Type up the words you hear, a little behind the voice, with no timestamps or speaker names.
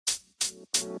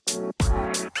Okay,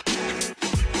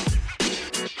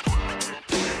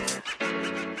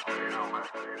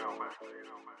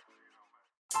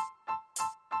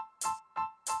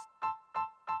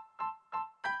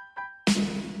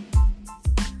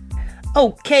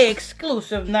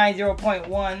 exclusive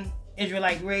 90.1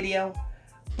 Israelite Radio.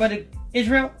 Brother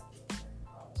Israel?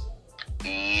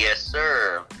 Yes,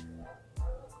 sir.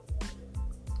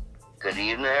 Good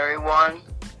evening, everyone.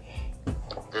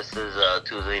 This is a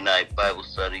Tuesday night Bible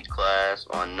study class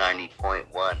on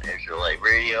 90.1 Israelite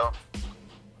Radio.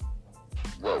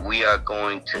 What we are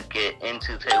going to get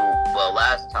into today, well,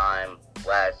 last time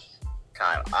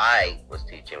I was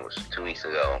teaching, which was 2 weeks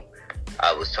ago,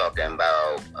 I was talking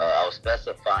about, I was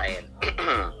specifying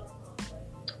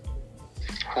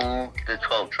who the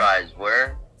 12 tribes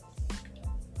were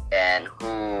and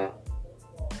who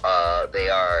they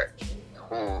are,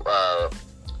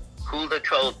 who the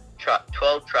 12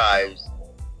 tribes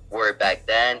were back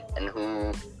then and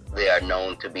who they are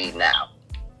known to be now.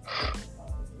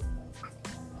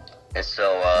 And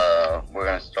so we're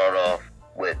going to start off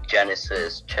with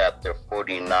Genesis chapter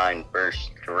 49,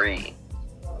 verse 3.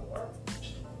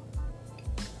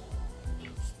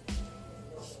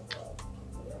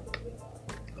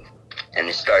 And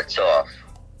it starts off,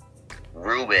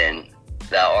 Reuben,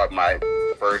 thou art my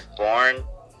firstborn,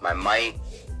 my might,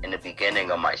 in the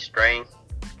beginning of my strength,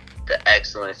 the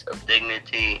excellence of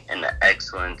dignity and the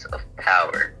excellence of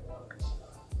power.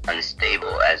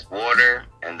 Unstable as water,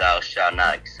 and thou shalt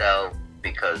not excel,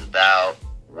 because thou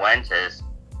wentest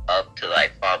up to thy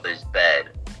father's bed,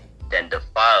 then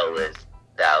defilest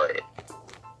thou it.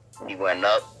 He went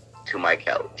up to my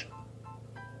couch.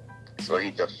 So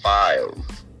he defiled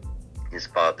his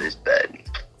father's bed.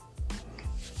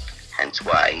 Hence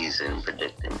why he's in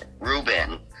predicament.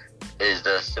 Reuben is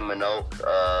the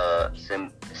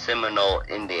Seminole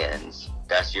Indians.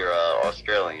 That's your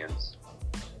Australians.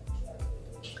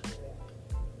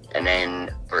 And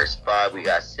then verse 5, we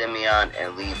got Simeon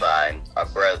and Levi, our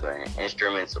brethren.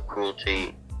 Instruments of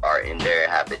cruelty are in their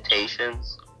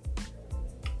habitations.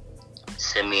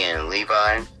 Simeon and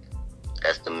Levi,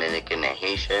 that's Dominican and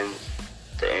Haitian.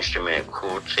 The instrument of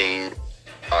cruelty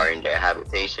are in their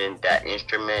habitation. That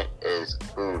instrument is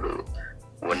voodoo.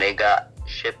 When they got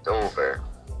shipped over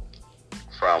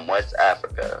from West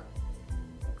Africa,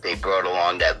 they brought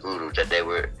along that voodoo that they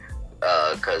were,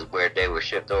 because where they were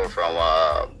shipped over from,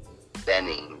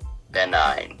 Benin,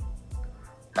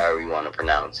 however you want to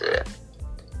pronounce it.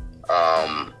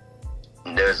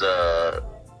 There's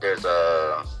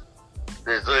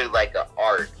literally like an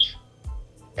arch,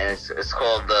 and it's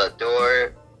called the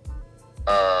Door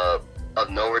of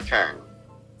No Return,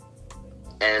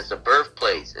 and it's the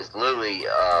birthplace. It's literally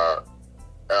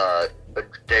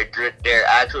their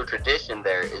actual tradition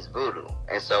there is voodoo,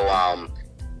 and so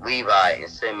Levi and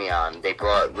Simeon, they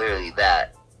brought literally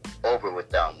that over with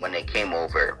them when they came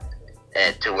over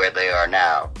and to where they are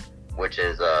now, which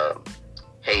is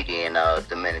Haiti and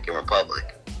Dominican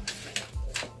Republic.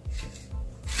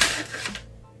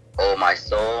 O my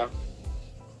soul,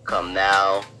 come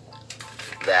now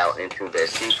thou into their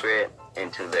secret,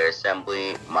 into their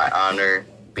assembly, my honor,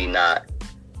 be not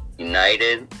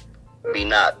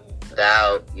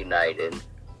thou united,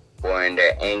 for in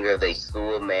their anger they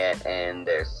slew a man, and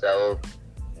their self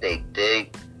they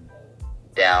dig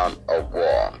down a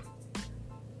wall.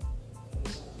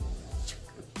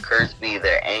 Cursed be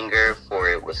their anger, for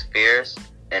it was fierce,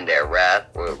 and their wrath,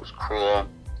 for it was cruel.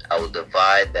 I will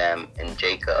divide them in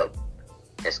Jacob,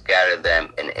 and scatter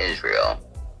them in Israel.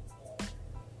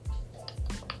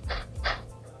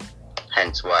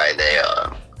 Hence why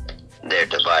they're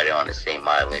divided on the same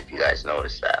island, if you guys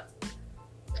notice that.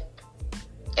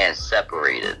 And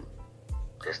separated.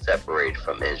 They're separated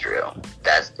from Israel.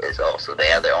 Is also, they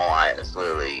have their own islands,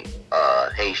 literally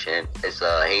Haitian. It's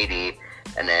Haiti,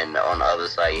 and then on the other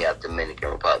side you have Dominican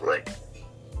Republic.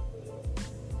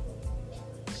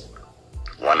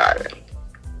 One island.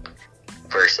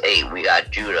 Verse 8, we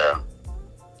got Judah.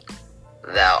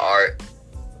 Thou art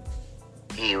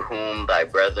he whom thy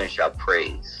brethren shall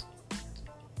praise.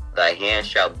 Thy hand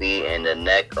shall be in the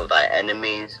neck of thy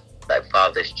enemies. Thy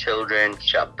father's children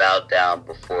shall bow down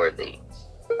before thee.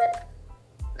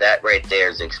 That right there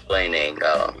is explaining,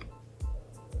 the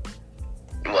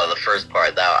first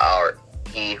part, thou art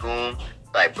he whom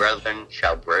thy brethren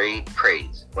shall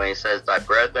praise. When it says thy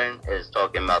brethren, it's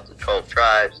talking about the 12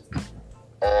 tribes,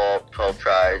 all 12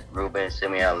 tribes, Reuben,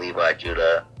 Simeon, Levi,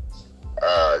 Judah,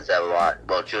 Zebulon.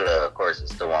 Well, Judah, of course,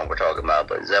 is the one we're talking about,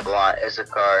 but Zebulon,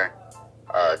 Issachar,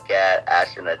 Gad,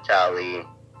 Asher, Naphtali,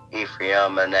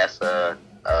 Ephraim, Manasseh,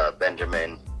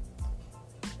 Benjamin,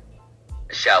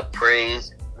 shall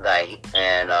praise thy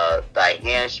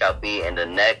hand shall be in the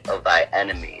neck of thy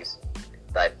enemies.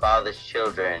 Thy father's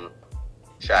children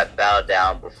shall bow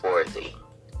down before thee.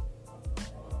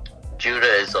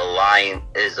 Judah is a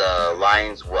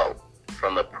lion's whelp.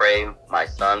 From the prey, my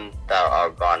son, thou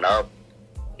art gone up.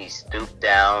 He stooped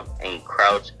down and he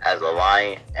crouched as a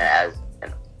lion, and as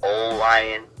an old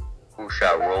lion, who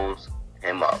shall rouse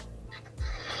him up?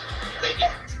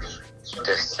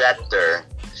 The scepter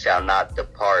shall not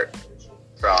depart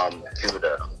from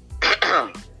Judah.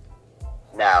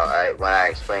 Now, when I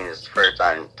explained this first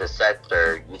time, the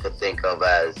scepter you could think of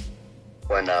as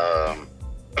when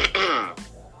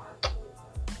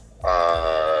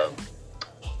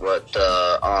what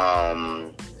the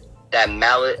that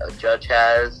mallet a judge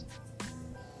has,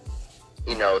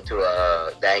 you know, to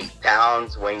that he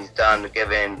pounds when he's done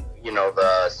giving, you know,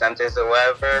 the sentence or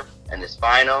whatever, and it's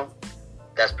final.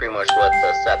 That's pretty much what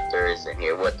the scepter is in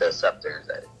here. What the scepter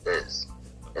is.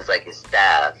 It's like his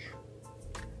staff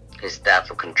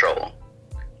of control.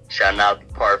 Shall not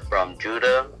depart from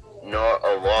Judah, nor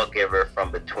a lawgiver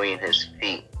from between his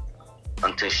feet,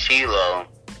 unto Shiloh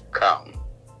come,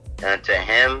 and unto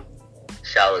him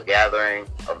shall the gathering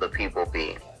of the people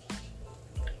be.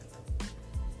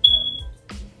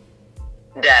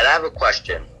 Dad, I have a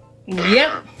question.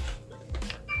 Yep.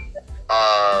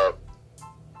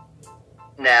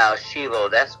 Now Shiloh,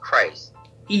 that's Christ.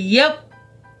 Yep.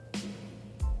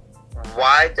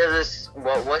 Why does this?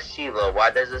 What's Shiloh? Why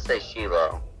does it say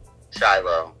Shiloh?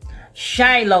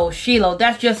 Shiloh.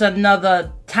 That's just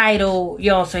another title.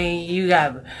 You know what I'm saying? You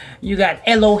got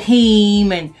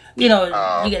Elohim, and you know,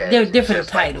 you got different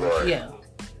titles. Like yeah.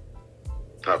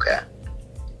 Okay.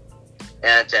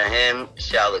 And to him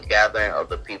shall the gathering of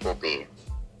the people be,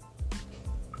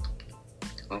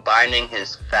 binding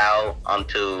his foal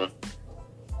unto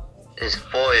his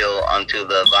foil unto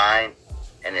the vine,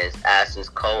 and his ass's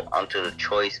coat unto the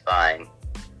choice vine.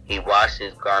 He washed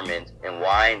his garments in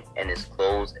wine, and his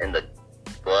clothes in the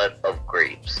blood of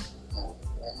grapes.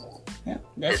 Yeah,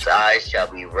 his eyes shall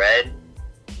be red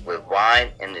with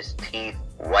wine, and his teeth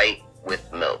white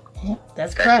with milk. Yeah,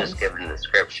 that's just giving a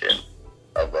description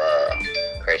of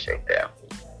Christ right there.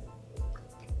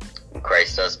 And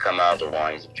Christ does come out of the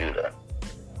loins of Judah.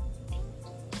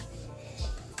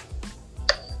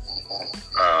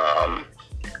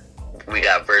 We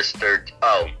got verse 13.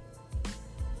 Oh,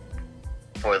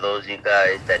 for those of you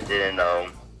guys that didn't know,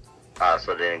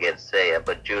 so didn't get to say it,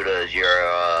 but Judah is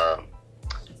your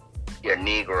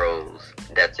Negroes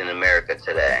that's in America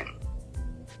today.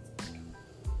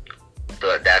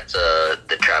 So that's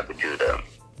the tribe of Judah.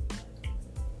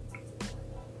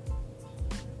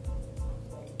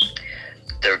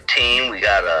 We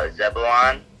got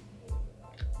Zebulon.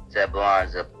 Zebulon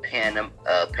is the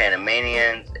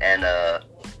Panamanians and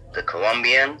the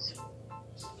Colombians.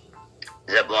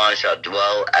 Zebulon shall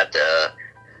dwell at the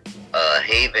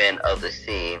haven of the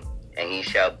sea, and he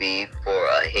shall be for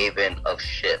a haven of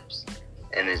ships,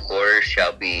 and his borders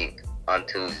shall be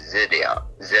unto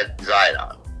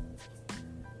Zidon.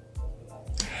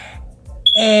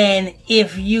 And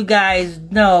if you guys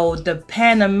know, the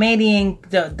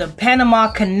the Panama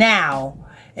Canal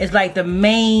is like the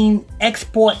main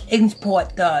export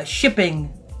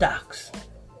shipping docks.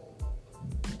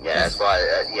 Yeah, that's why.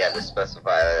 To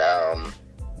specify that,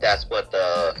 that's what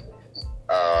the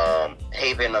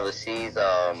haven of the seas.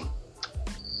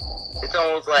 It's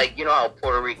almost like, you know how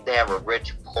Puerto Rico, they have a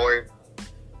rich port.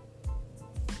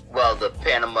 Well, the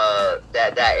Panama,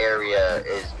 that area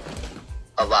is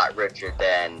a lot richer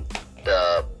than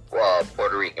the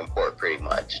Puerto Rican port, pretty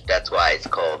much. That's why it's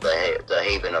called the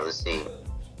haven of the sea.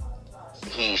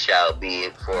 He shall be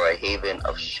for a haven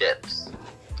of ships.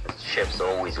 Ships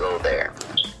always go there.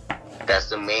 That's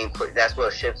the main. That's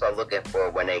what ships are looking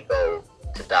for when they go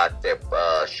to dock their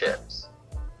ships.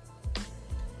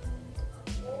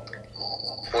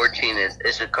 14 is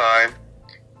Issachar.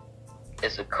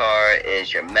 Issachar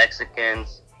is your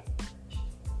Mexicans.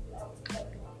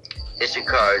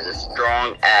 Issachar is a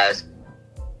strong ass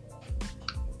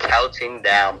couching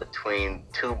down between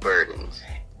two burdens.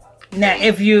 Now,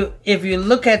 if you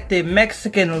look at the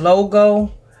Mexican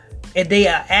logo, they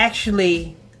are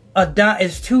actually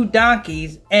it's two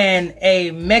donkeys and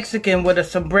a Mexican with a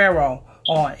sombrero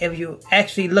on. If you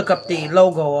actually look up the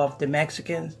logo of the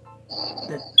Mexicans,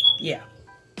 yeah.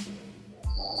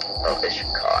 Oh,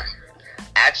 Issachar.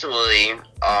 Actually,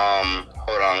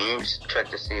 hold on, let me just check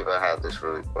to see if I have this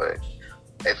really quick.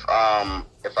 If I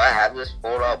have this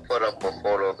photo, I'll put up a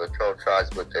photo of the 12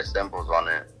 tribes with their symbols on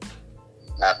it.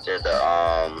 After the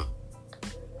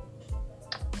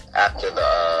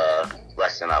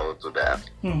lesson, I will do that.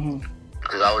 Mm-hmm.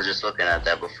 because I was just looking at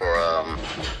that before I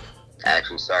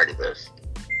actually started this.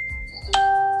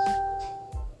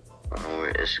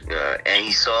 And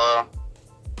he saw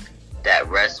that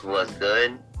rest was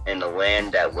good in the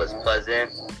land that was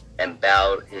pleasant, and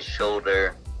bowed his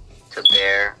shoulder to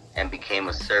bear, and became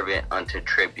a servant unto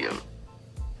tribune.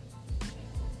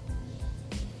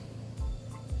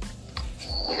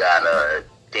 We got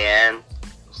Dan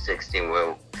 16.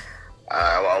 Well,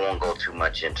 I won't go too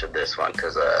much into this one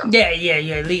because yeah.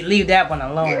 Leave that one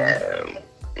alone.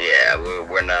 Yeah.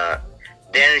 We're not.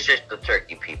 Dan is just the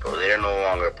Turkey people. They're no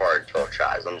longer part of 12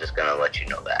 tribes. I'm just gonna let you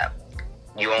know that.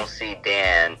 You won't see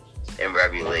Dan in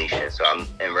Revelation, so I'm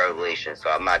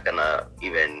not gonna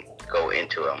even go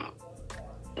into them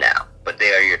now. But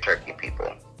they are your Turkey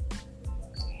people.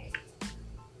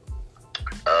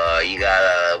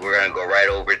 We're gonna go right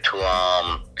over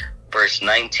to verse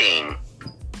 19.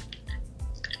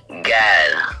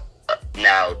 Gad.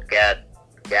 Now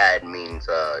Gad means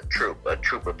a troop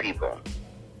of people.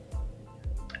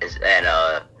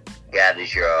 Gad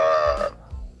is your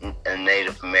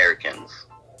Native Americans,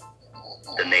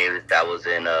 the natives that was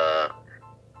in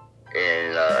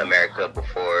America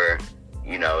before,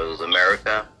 it was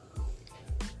America.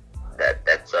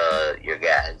 That's your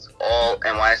Gads.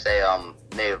 And when I say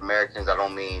Native Americans, I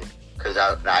don't mean, because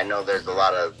I know there's a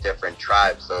lot of different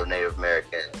tribes of Native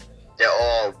Americans. They're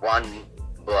all one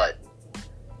blood.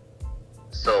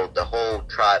 So the whole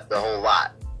tribe, the whole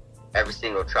lot, every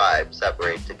single tribe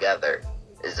separated together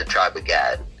is the tribe of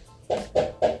Gad.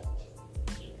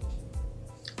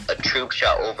 A troop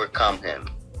shall overcome him,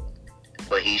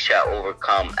 but he shall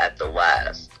overcome at the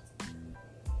last.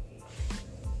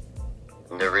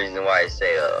 And the reason why I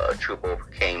say a troop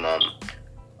overcame him,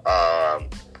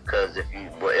 because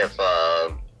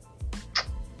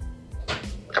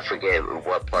I forget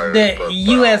what part the of the book,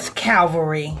 U.S.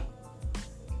 Cavalry,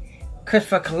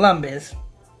 Christopher Columbus,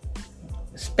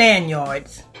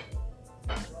 Spaniards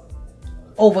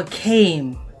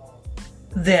overcame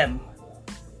them,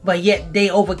 but yet they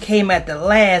overcame at the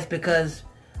last, because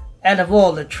out of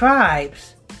all the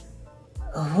tribes,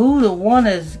 who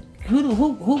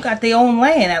got their own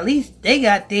land? At least they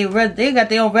got their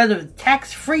own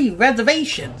tax-free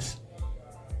reservations.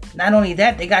 Not only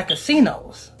that, they got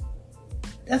casinos.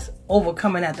 That's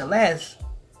overcoming at the last.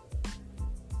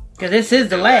 Because this is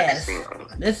the last.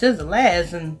 This is the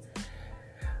last, and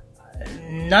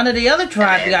none of the other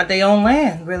tribes got their own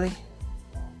land, really.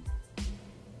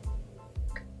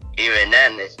 Even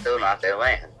then, it's still not their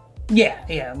land.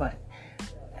 Yeah, but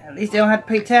at least they don't have to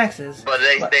pay taxes. But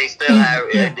they still have,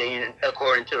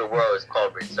 according to the world, it's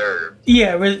called reserve.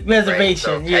 Yeah,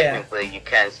 reservation. Right? So technically, you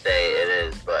can say it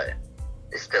is, but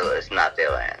it's not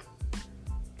their land.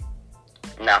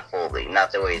 Not fully,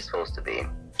 not the way it's supposed to be.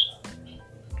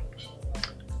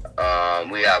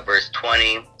 We got verse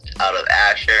 20 out of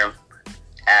Asher.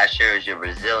 Asher is your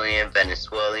Brazilian,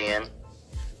 Venezuelan.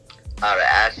 Out of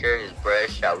Asher, his bread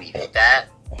shall be fat,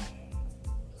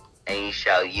 and he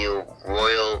shall yield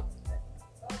royal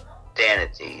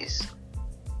dainties.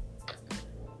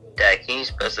 Dad, can you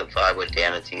specify what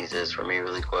dainties is for me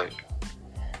really quick?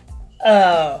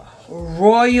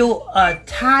 Royal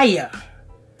attire.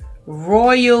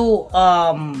 Royal,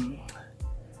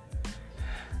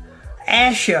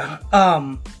 Asher.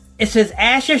 It says,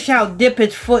 Asher shall dip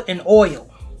his foot in oil.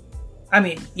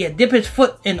 Dip his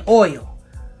foot in oil.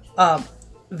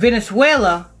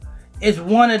 Venezuela is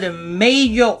one of the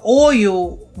major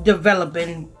oil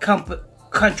developing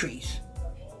countries,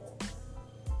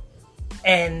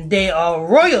 and they are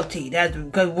royalty. That's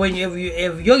because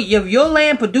if your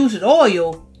land produces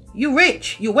oil, you're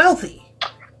rich, you're wealthy.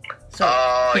 So,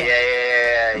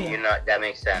 yeah. That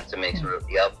makes sense. It makes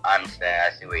yep. I understand.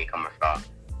 I see where you're coming from.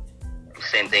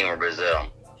 Same thing with Brazil.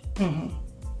 Mm-hmm.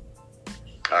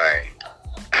 All right.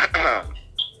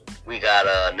 We got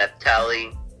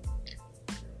Naphtali.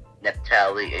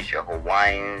 Naphtali is your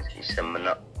Hawaiians, your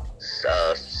Samoans.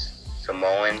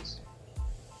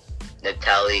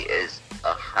 Naphtali is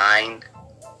a hind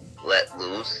let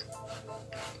loose.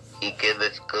 He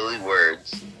giveth goodly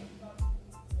words.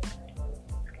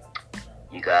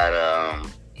 You got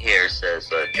here it says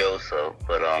Joseph,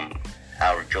 but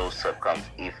out of Joseph comes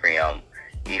Ephraim.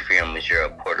 Ephraim is your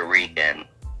Puerto Rican,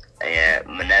 and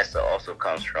Manasseh also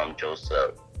comes from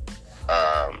Joseph.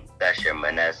 That's your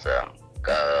Manasseh.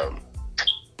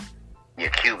 Your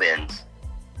Cubans,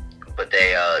 but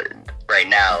they right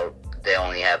now they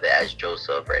only have it as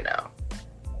Joseph right now.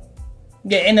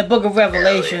 Yeah, in the Book of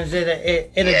Revelations,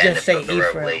 it'll just say Ephraim.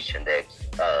 Revelation, they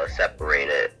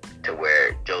separated to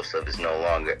where Joseph is no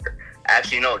longer.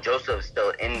 Actually, no, Joseph is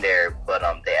still in there, but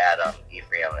they add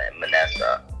Ephraim and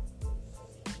Manasseh.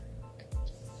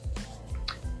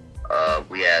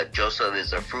 We have Joseph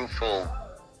is a fruitful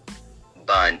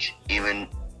bunch, even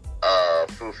a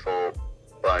fruitful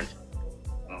bunch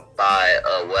by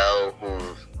a well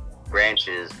whose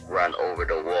branches run over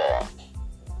the wall.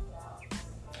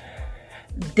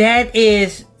 That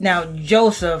is, now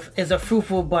Joseph is a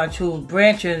fruitful bunch whose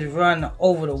branches run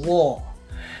over the wall.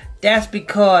 That's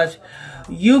because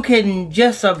you can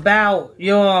just about,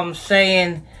 you know what I'm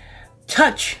saying,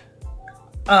 touch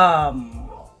a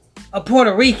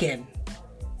Puerto Rican,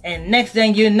 and next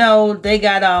thing you know, they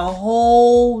got a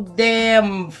whole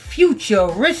damn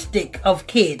futuristic of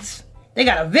kids. They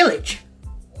got a village.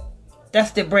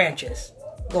 That's their branches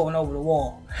going over the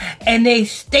wall, and they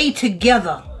stay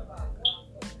together.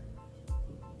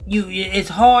 It's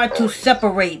hard to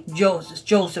separate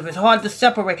Joseph. It's hard to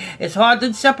separate. It's hard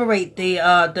to separate the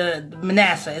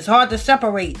Manasseh. It's hard to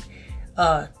separate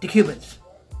the Cubans.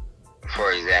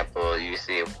 For example, you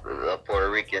see a Puerto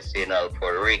Rican see another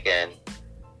Puerto Rican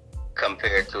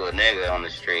compared to a nigga on the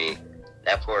street.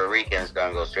 That Puerto Rican is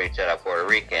gonna go straight to that Puerto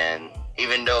Rican,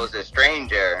 even though it's a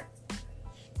stranger.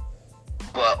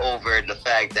 But over the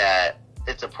fact that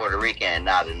it's a Puerto Rican and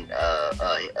not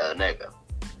a nigga.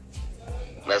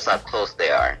 That's how close they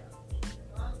are.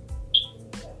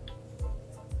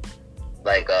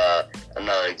 Like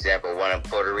another example, when a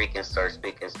Puerto Rican starts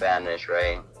speaking Spanish,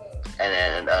 right?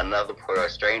 And then another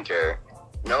stranger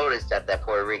noticed that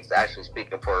Puerto Rican is actually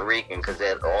speaking Puerto Rican, because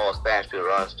all Spanish people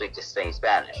don't speak the same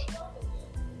Spanish.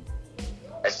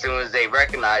 As soon as they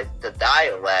recognize the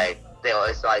dialect,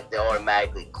 it's like they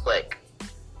automatically click.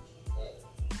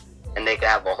 And they can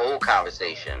have a whole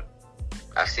conversation.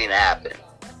 I've seen it happen.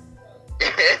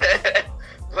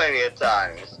 Plenty of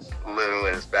times living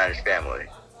with a Spanish family.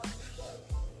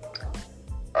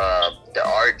 The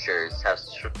archers have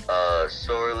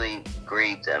sorely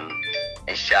grieved him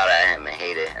and shot at him and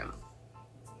hated him.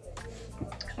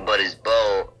 But his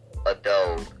bow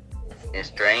adored in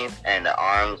strength, and the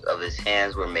arms of his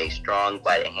hands were made strong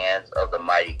by the hands of the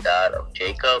mighty God of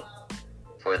Jacob.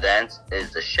 For thence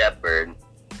is the shepherd,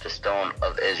 the stone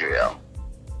of Israel.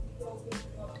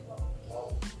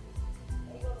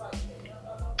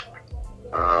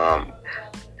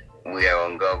 We are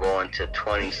going to go into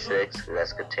 26.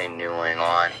 Let's continuing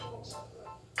on.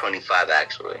 25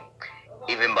 actually.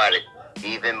 Even by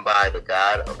the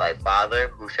God of thy father,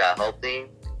 who shall help thee,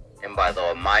 and by the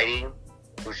Almighty,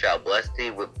 who shall bless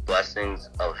thee with blessings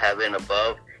of heaven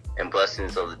above, and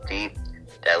blessings of the deep,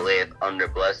 that layeth under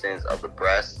blessings of the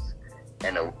breasts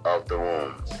and of the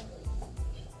womb.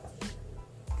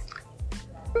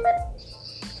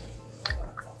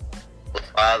 The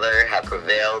Father hath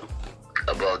prevailed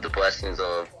above the blessings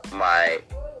of my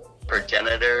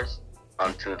progenitors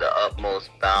unto the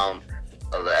utmost bound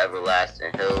of the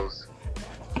everlasting hills.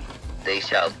 They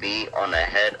shall be on the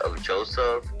head of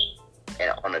Joseph,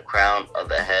 and on the crown of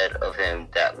the head of him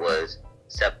that was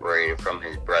separated from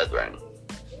his brethren.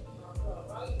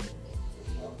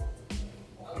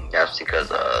 That's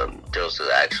because Joseph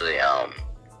actually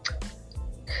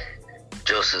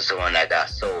Joseph's the one that got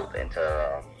sold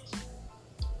into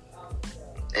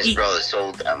his brother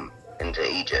sold them into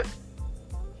Egypt.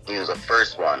 He was the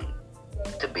first one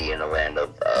to be in the land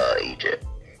of Egypt,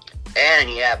 and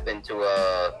he happened to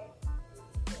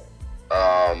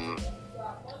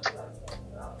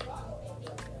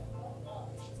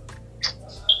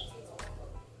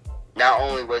not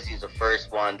only was he the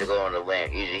first one to go in the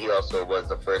land Egypt, he also was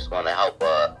the first one to help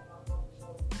the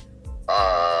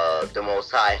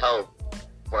Most High help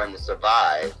for him to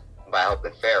survive by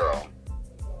helping Pharaoh.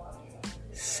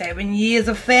 7 years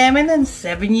of famine and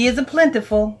 7 years of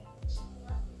plentiful.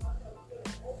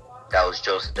 That was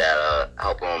Joseph that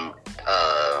helped him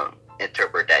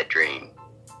interpret that dream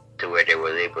to where they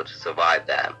were able to survive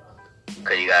that.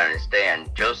 Because you gotta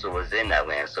understand, Joseph was in that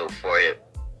land, so for it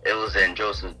was in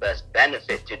Joseph's best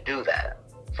benefit to do that,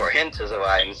 for him to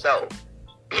survive himself.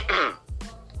 He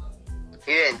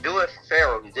didn't do it for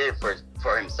Pharaoh, he did it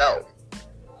for himself.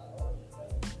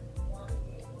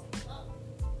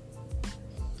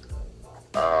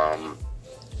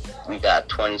 We got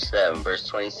 27, verse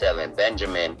 27.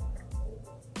 Benjamin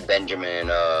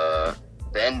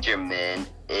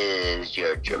is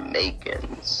your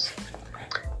Jamaicans.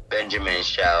 Benjamin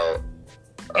shall...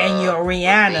 and your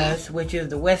Rihannas, which is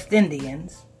the West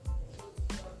Indians.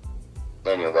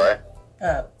 And your what?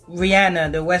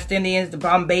 Rihanna, the West Indians, the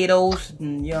Barbados,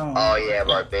 and, you know. Oh yeah,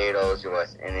 Barbados, your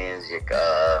West Indians,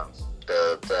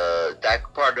 that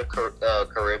part of the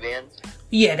Caribbean.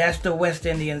 Yeah, that's the West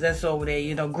Indians. That's over there,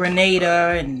 you know,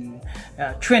 Grenada and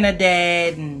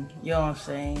Trinidad, and you know what I'm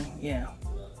saying? Yeah.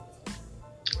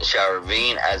 Shall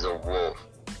ravine as a wolf.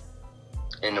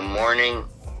 In the morning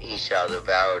he shall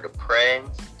devour the prey,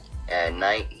 and at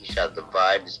night he shall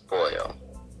divide the spoil.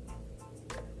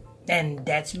 And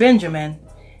that's Benjamin.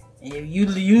 If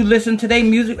you listen to their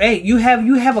music, hey, you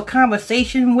have a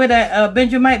conversation with a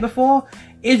Benjamite before,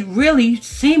 it really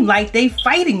seemed like they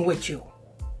fighting with you.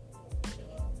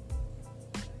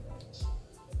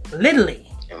 Literally.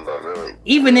 But really,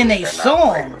 even in their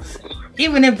songs.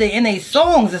 Even if they in their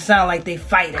songs, it sound like they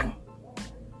fighting.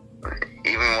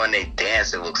 Even when they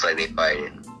dance, it looks like they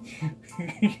fighting.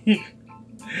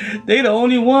 They the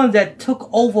only ones that took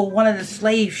over one of the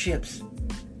slave ships.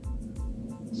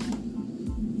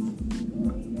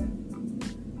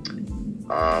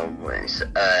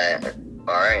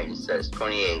 Alright, it says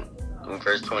 28,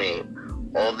 verse 28.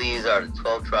 All these are the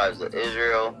 12 tribes of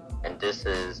Israel, and this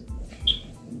is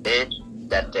it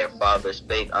that their father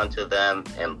spake unto them,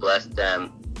 and blessed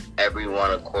them, every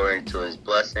one according to his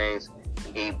blessings.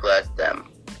 He blessed them.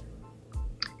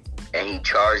 And he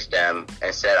charged them,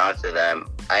 and said unto them,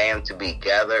 I am to be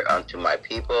gathered unto my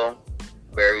people.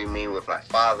 Bury me with my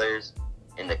fathers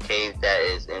in the cave that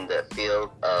is in the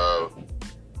field of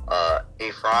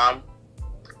Ephraim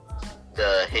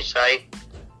the Hittite,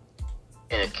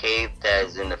 in a cave that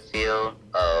is in the field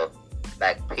of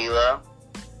Machpelah,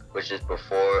 which is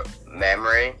before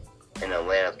Mamre, in the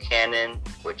land of Canaan,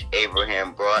 which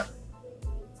Abraham bought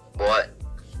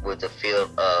with the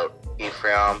field of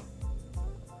Ephraim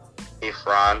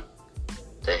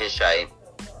the Hittite,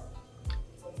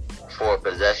 for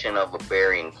possession of a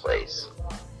burying place.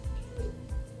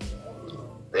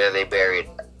 There they buried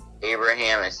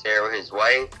Abraham and Sarah his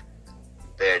wife.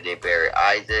 There they buried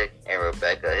Isaac and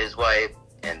Rebekah his wife.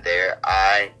 And there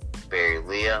I buried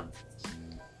Leah.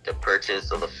 The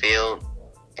purchase of the field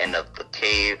and of the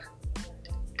cave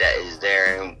that is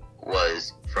therein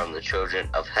was from the children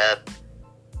of Heth.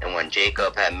 And when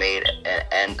Jacob had made an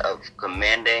end of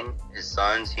commanding his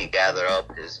sons, he gathered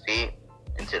up his feet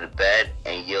into the bed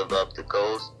and yielded up the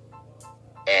ghost,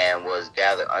 and was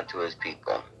gathered unto his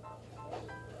people.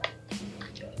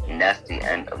 And that's the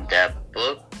end of that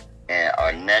book. And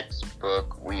our next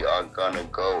book, we are going to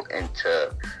go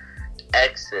into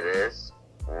Exodus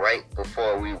right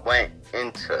before we went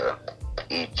into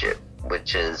Egypt,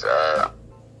 which is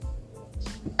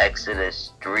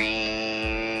Exodus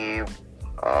 3.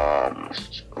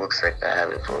 Looks like I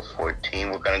have it for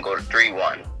 14. We're going to go to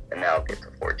 3:1, and now I'll get to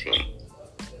 14.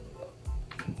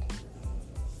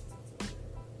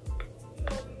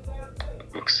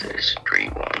 Exodus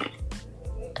 3:1.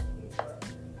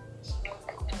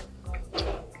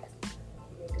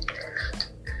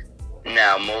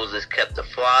 Now Moses kept the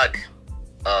flock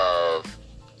of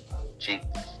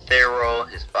Jethro,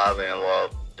 his father-in-law,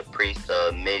 the priest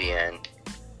of Midian,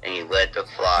 and he led the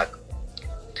flock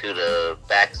to the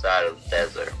backside of the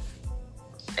desert,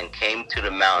 and came to the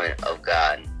mountain of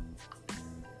God,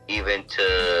 even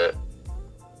to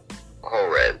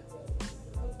Horeb.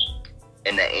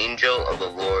 And the angel of the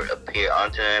Lord appeared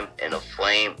unto him in a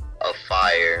flame of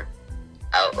fire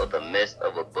out of the midst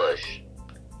of a bush.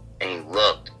 And he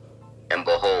looked, and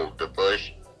behold, the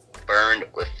bush burned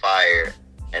with fire,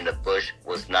 and the bush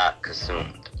was not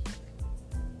consumed.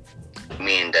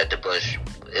 Meaning that the bush,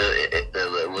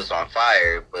 it was on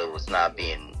fire, but it was not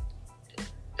being,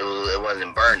 it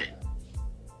wasn't burning.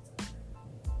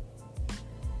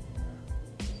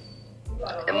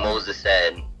 And Moses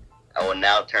said, I will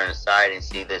now turn aside and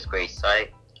see this great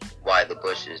sight, why the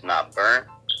bush is not burnt.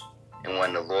 And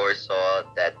when the Lord saw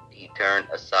that he turned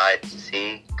aside to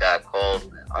see, God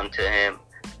called unto him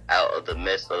out of the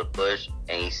midst of the bush,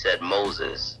 and he said,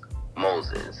 Moses,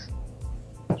 Moses.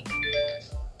 And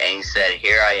he said,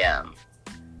 Here I am.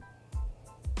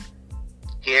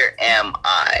 Here am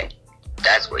I.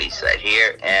 That's what he said.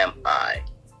 Here am I.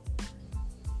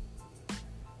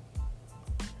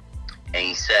 And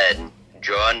he said,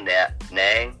 Draw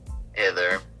nigh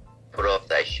hither, put off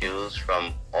thy shoes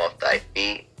from off thy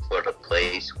feet, for the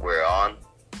place whereon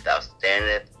thou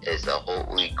standest is a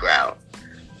holy ground.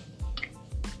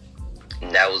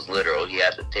 And that was literal. He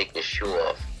had to take his shoe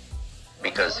off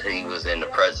because he was in the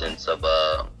presence of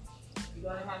the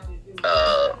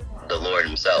Lord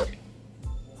himself.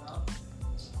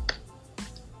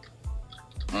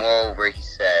 Moreover, he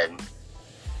said,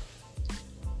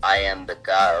 I am the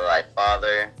God of thy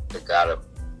father, the God of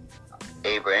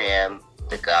Abraham,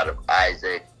 the God of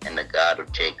Isaac, and the God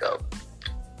of Jacob.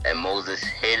 And Moses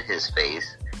hid his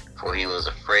face, for he was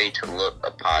afraid to look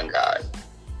upon God.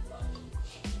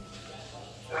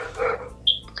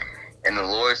 And the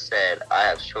Lord said, I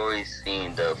have surely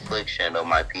seen the affliction of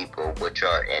my people which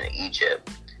are in Egypt,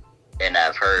 and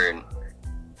have heard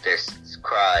their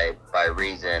cry by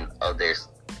reason of their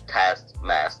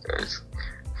taskmasters.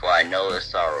 know their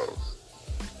sorrows.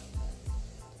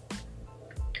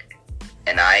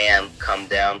 And I am come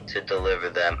down to deliver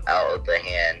them out of the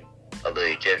hand of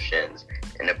the Egyptians,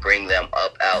 and to bring them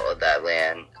up out of that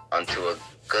land unto a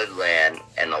good land,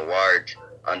 and a large,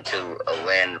 unto a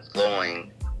land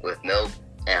flowing with milk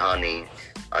and honey,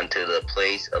 unto the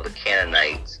place of the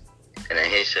Canaanites, and the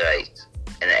Hittites,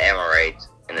 and the Amorites,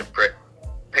 and the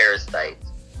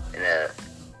Perizzites, and the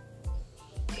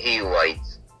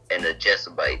Hivites, and the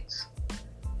Jebusites.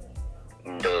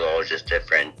 Those are all just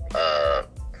different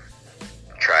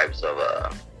tribes of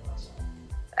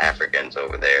Africans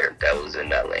over there that was in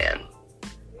that land.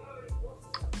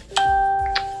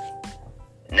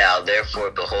 Now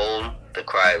therefore, behold, the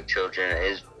cry of the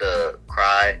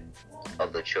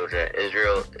children of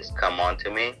Israel is come unto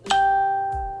me,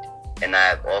 and I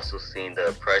have also seen the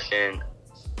oppression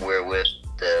wherewith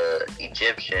the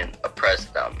Egyptian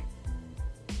oppressed them.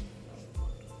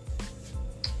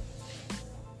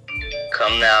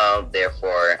 Come now,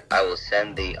 therefore, I will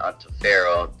send thee unto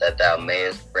Pharaoh, that thou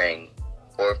mayest bring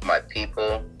forth my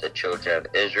people, the children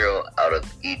of Israel, out of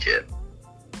Egypt.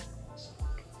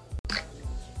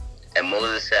 And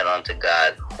Moses said unto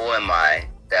God, Who am I,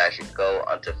 that I should go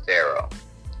unto Pharaoh,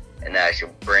 and that I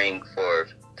should bring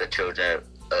forth the children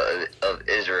of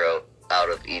Israel out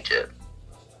of Egypt?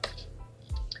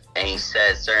 And he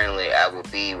said, Certainly I will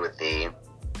be with thee,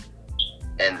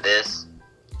 and this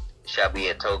shall be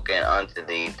a token unto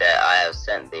thee that I have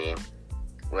sent thee.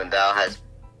 When thou hast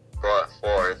brought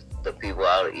forth the people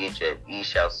out of Egypt, ye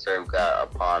shall serve God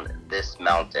upon this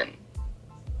mountain.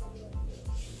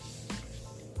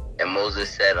 And Moses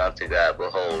said unto God,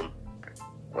 Behold,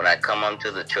 when I come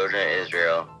unto the children of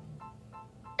Israel,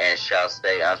 and shall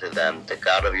say unto them, The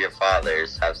God of your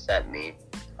fathers have sent me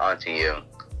unto you,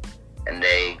 and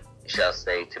they shall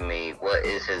say to me, What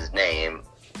is his name?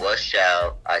 What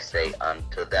shall I say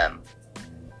unto them?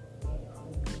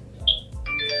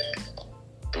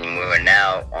 And we are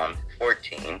now on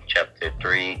 14, chapter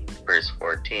 3, verse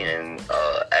 14 in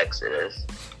Exodus,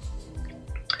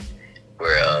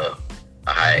 where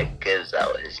Ahai gives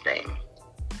out his name.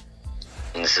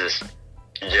 And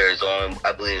there's only,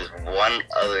 I believe, one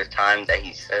other time that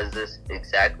he says this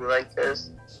exactly like this.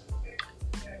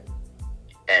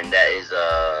 And that is,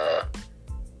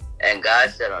 and God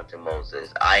said unto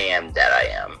Moses, I am that I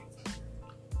am,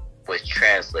 which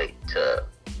translates to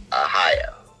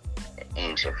Ahia,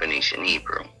 ancient Phoenician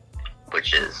Hebrew,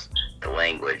 which is the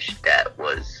language that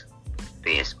was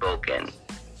being spoken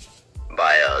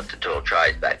by the 12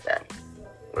 tribes back then,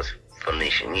 was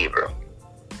Phoenician Hebrew.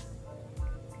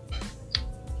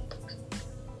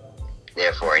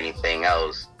 Therefore, anything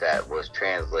else that was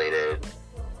translated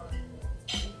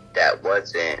that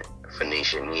wasn't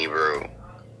Phoenician Hebrew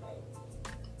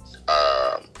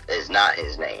is not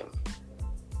his name.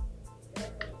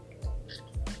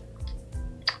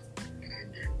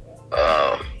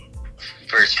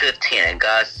 Verse 15, and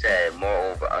God said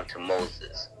moreover unto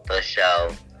Moses, Thus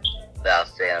shalt thou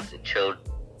say unto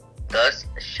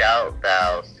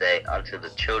the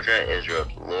children of Israel,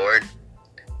 The Lord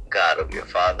God of your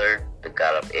father, the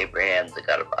God of Abraham, the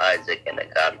God of Isaac, and the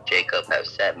God of Jacob have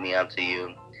sent me unto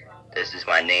you. This is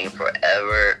my name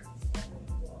forever,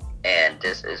 and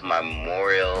this is my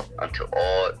memorial unto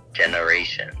all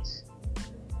generations.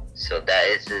 So that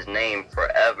is his name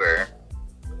forever.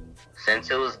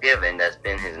 Since it was given, that's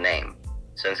been his name.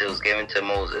 Since it was given to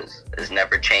Moses, it's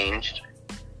never changed.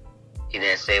 He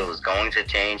didn't say it was going to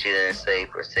change. He didn't say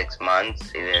for 6 months.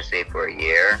 He didn't say for a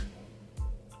year.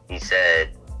 He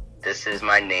said, this is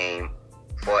my name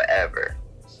forever.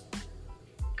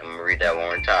 I'm going to read that one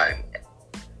more time.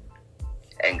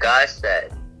 And God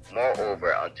said,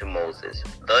 moreover unto Moses,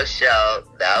 Thus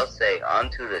shalt thou say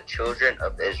unto the children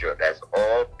of Israel, that's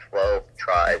all 12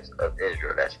 tribes of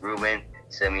Israel, that's Reuben,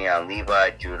 Simeon,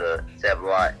 Levi, Judah,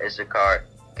 Zebulun, Issachar,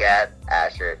 Gad,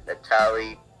 Asher,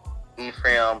 Naphtali,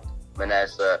 Ephraim,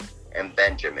 Manasseh, and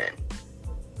Benjamin.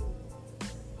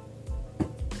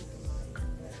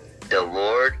 The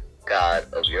Lord God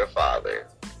of your father,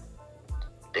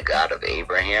 the God of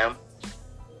Abraham,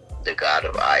 the God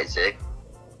of Isaac,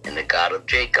 and the God of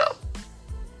Jacob,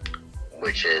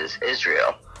 which is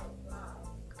Israel,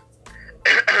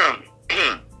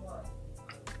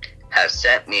 have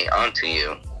sent me unto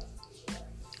you.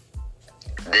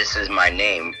 This is my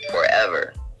name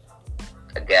forever.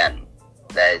 Again,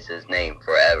 that is his name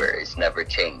forever. It's never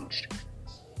changed.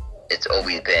 It's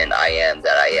always been I am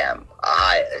that I am.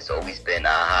 Ahia. It's always been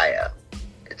Ahia.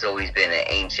 It's always been an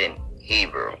ancient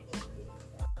Hebrew.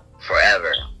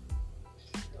 Forever.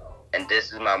 And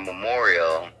this is my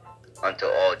memorial unto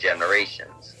all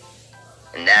generations.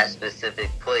 In that specific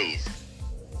place,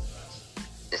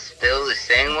 still the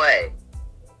same way.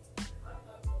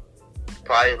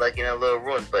 Probably like in a little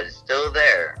ruin, but it's still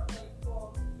there.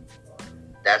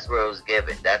 That's where it was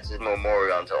given. That's his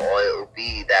memorial until all it will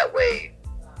be that way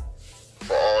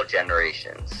for all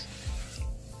generations.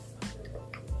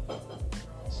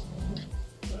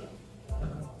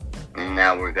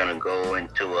 Now we're gonna go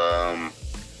into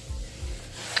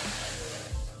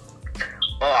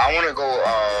I want to go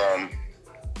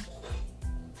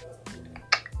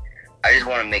I just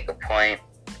want to make a point.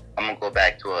 I'm gonna go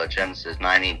back to Genesis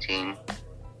 9:18.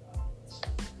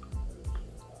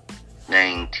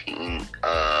 19,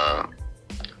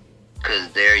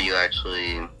 because there you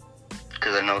actually,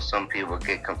 because I know some people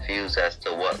get confused as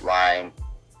to what line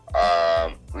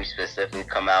we specifically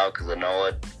come out, because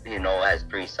Noah has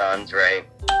 3 sons, right?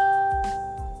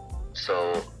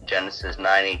 So Genesis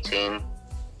 9:18.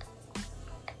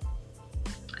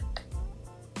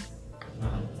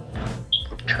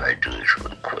 Try to do this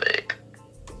really quick,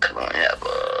 because I only have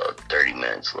 30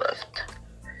 minutes left.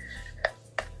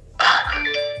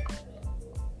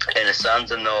 And the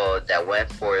sons of Noah that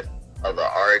went forth of the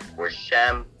ark were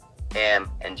Shem,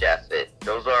 Ham, and Japheth.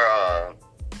 Those are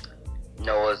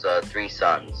Noah's 3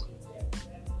 sons.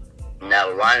 Now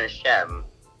the line of Shem,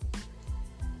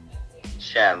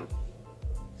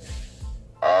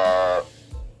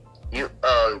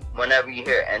 whenever you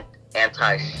hear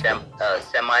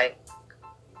anti-Semite,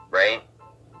 right?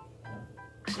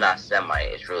 It's not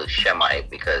Semite, it's really Shemite,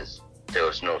 because there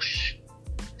was no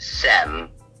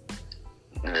Sem.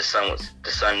 The son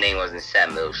name wasn't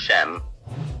Sem, it was Shem.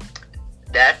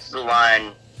 That's the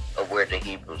line of where the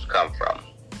Hebrews come from.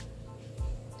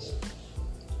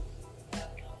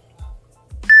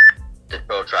 The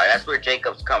 12 tribe. That's where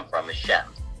Jacob's come from, is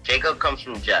Shem. Jacob comes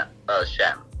from Shem.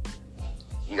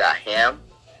 You got Ham,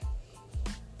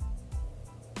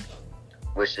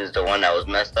 which is the one that was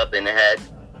messed up in the head,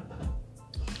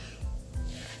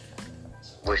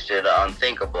 which did the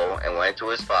unthinkable and went to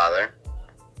his father.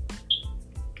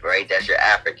 Right, that's your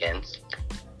Africans.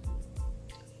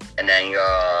 And then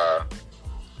your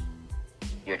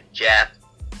Japheth.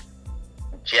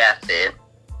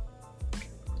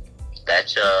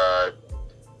 That's the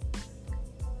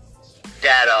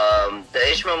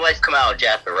Ishmaelites come out of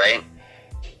Japheth, right?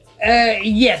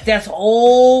 Yes, that's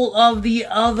all of the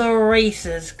other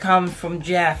races come from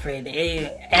Japheth.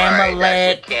 Amalek,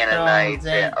 right, Canaanites,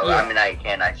 not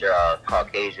Canaanites, your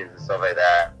Caucasians and stuff like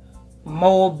that.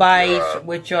 Moabites,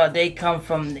 which they come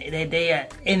from, they are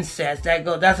incest.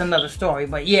 That's another story,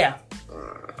 but yeah.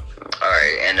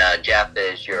 Alright, and Japheth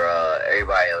is your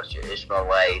everybody else, your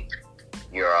Ishmaelite,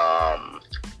 your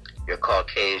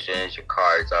Caucasians, your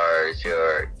Khazars,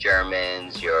 your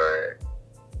Germans, your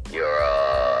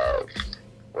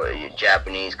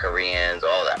Japanese, Koreans,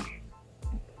 all them.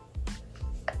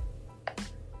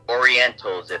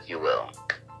 Orientals, if you will.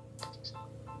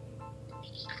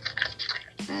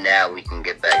 Now we can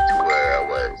get back to where I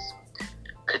was.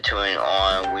 Continuing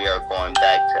on, we are going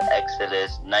back to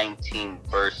Exodus 19,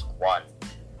 verse 1.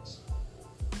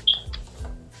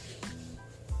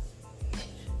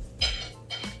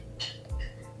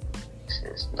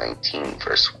 Exodus 19,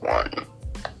 verse 1.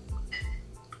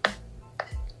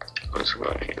 What's going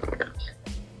on here?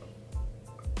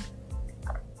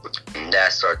 And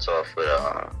that starts off with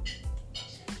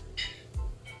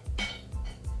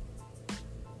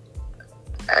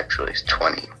actually it's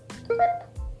 20.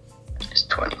 It's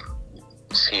 20.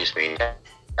 Excuse me, that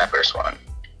first one.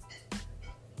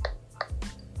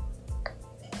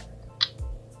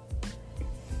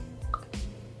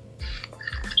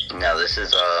 Now this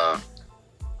is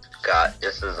God.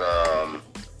 This is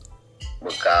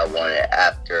what God wanted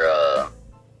after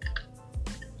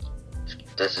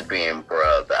this is being brought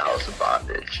out of the house of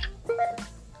bondage.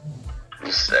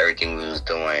 This is everything we was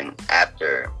doing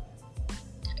after.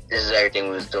 This is everything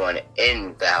we was doing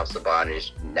in the house of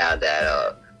bondage. Now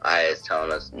that Ayah is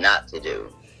telling us not to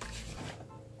do.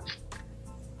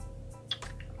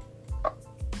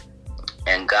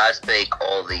 And God spake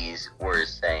all these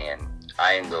words, saying,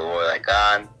 I am the Lord thy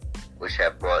God, which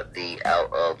have brought thee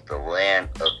out of the land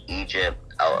of Egypt,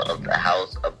 out of the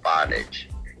house of bondage.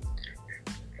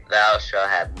 Thou shalt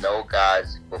have no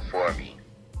gods before me.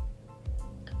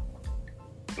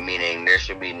 Meaning there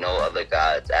should be no other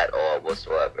gods at all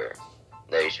whatsoever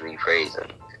that you should be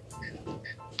praising.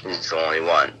 This is the only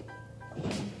one.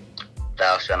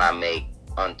 Thou shalt not make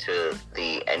unto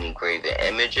thee any graven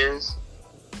images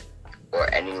or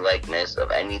any likeness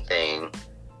of anything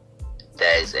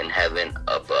that is in heaven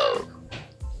above.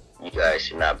 You guys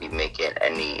should not be making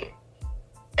any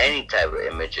type of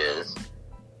images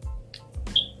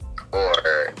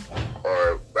or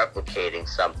replicating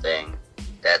something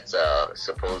that's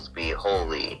supposed to be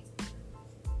holy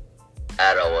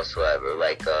at all whatsoever.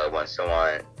 Like when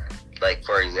someone, like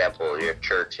for example, your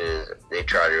churches, they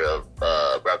try to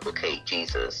replicate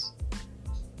Jesus,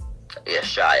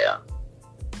 Yeshua.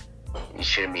 You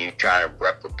shouldn't be trying to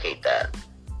replicate that.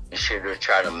 You should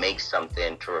try to make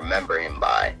something to remember him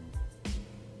by.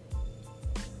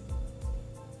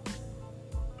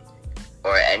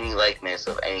 Or any likeness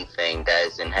of anything that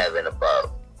is in heaven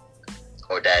above,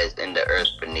 or that is in the earth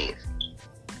beneath.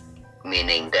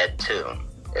 Meaning dead too.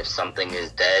 If something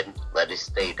is dead, let it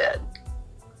stay dead.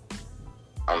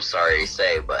 I'm sorry to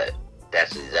say, but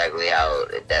that's exactly how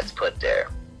that's put there.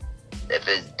 If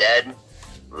it's dead,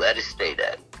 let it stay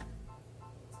dead.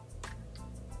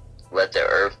 Let the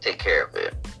earth take care of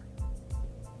it.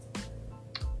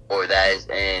 Or that is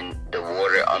in the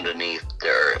water underneath the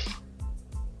earth.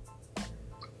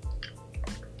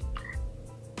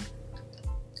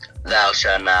 Thou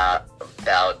shalt not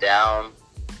bow down.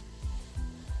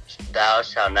 Thou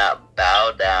shalt not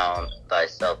bow down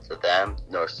thyself to them,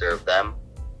 nor serve them.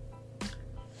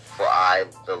 For I,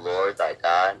 the Lord thy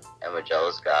God, am a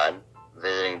jealous God,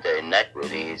 visiting the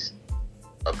iniquities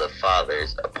of the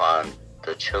fathers upon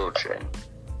the children,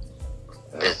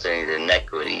 visiting the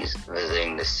iniquities,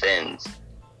 visiting the sins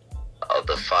of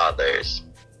the fathers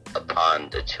upon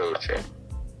the children,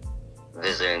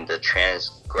 visiting the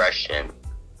transgression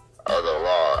of the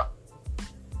law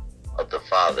of the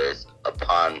fathers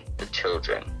upon the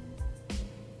children.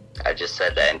 I just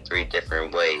said that in 3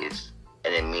 different ways,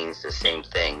 and it means the same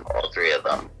thing, all 3 of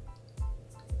them.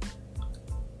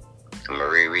 I'm going to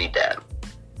reread that.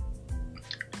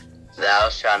 Thou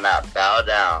shalt not bow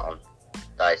down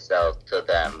thyself to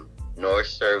them, nor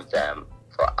serve them,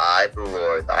 for I, the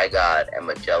Lord thy God, am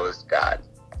a jealous God,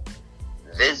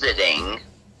 visiting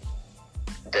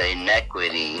the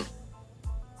iniquity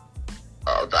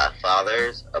of thy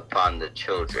fathers upon the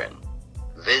children,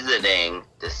 visiting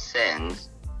the sins,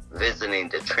 visiting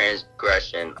the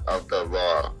transgression of the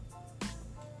law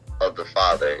of the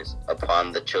fathers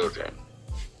upon the children,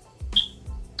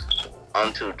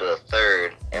 unto the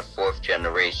 3rd and 4th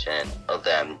generation of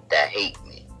them that hate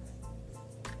me.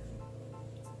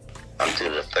 Unto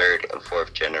the 3rd and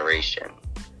 4th generation.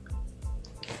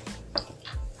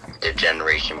 The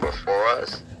generation before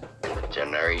us, the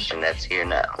generation that's here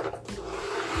now.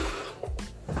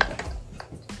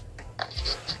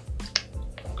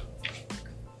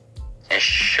 And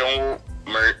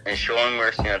showing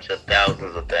mercy unto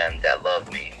thousands of them that love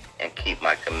me and keep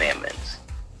my commandments.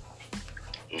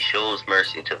 He shows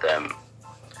mercy to them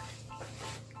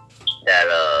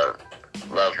that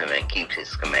love him and keep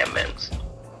his commandments.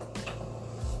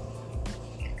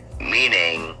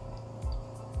 Meaning,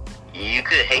 you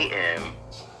could hate him,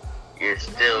 you're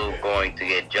still going to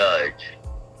get judged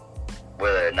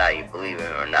whether or not you believe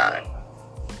him or not.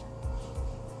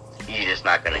 You're just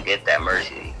not going to get that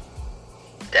mercy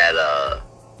that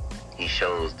he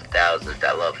shows the thousands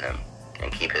that love him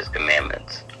and keep his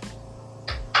commandments.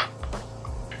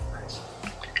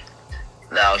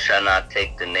 Thou shalt not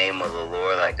take the name of the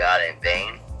Lord thy God in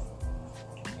vain,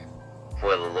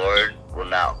 for the Lord will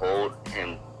not hold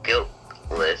him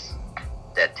guiltless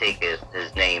that taketh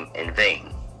his name in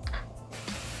vain.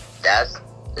 That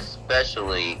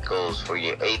especially goes for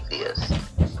you atheists.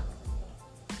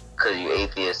 Because you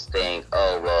atheists think,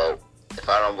 oh, well, if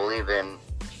I don't believe in,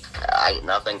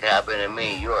 nothing can happen to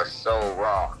me. You are so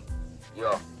wrong. You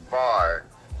are far,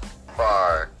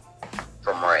 far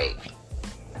from right.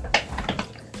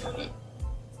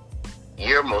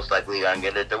 You're most likely going to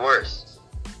get it the worst.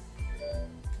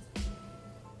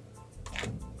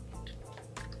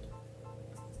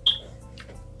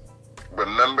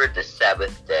 Remember the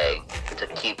Sabbath day to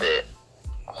keep it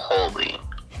holy.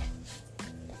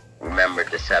 Remember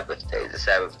the Sabbath day. The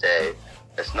Sabbath day,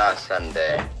 it's not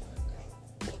Sunday.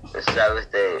 The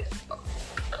Sabbath day,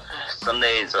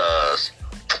 Sunday is,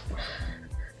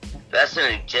 that's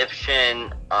an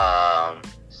Egyptian,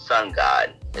 sun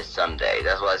god. It's Sunday.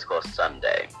 That's why it's called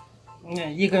Sunday. Yeah,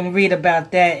 you can read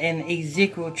about that in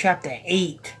Ezekiel chapter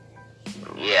 8.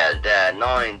 Yeah, that.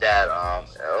 Not only that,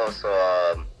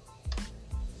 also,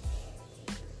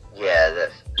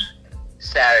 the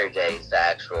Saturday is the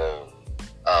actual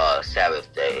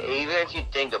Sabbath day. Even if you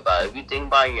think about it, if you think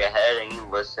about it in your head and you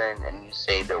listen and you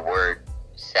say the word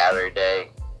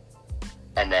Saturday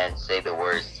and then say the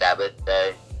word Sabbath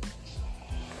day,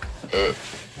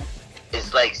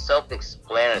 it's like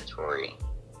self-explanatory.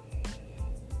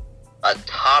 A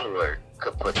toddler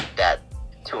could put that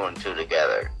 2 and 2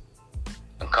 together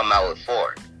and come out with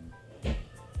 4.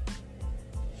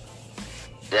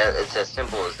 It's as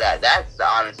simple as that. That's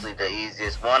honestly the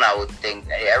easiest one I would think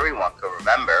everyone could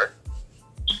remember.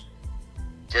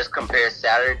 Just compare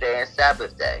Saturday and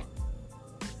Sabbath day.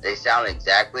 They sound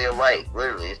exactly alike.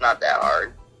 Literally, it's not that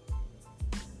hard.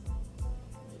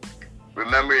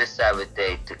 Remember the Sabbath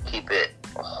day to keep it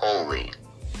holy.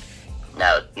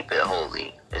 Now, keep it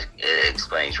holy. It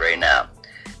explains right now.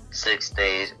 6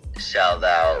 days shalt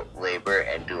thou labor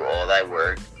and do all thy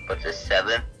work, but the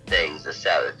 7th day is the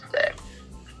Sabbath day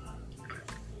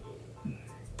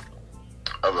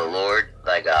of the Lord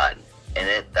thy God. In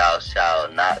it thou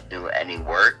shalt not do any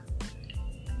work,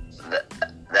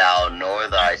 thou nor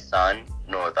thy son,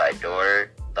 nor thy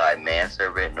daughter, thy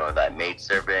manservant, nor thy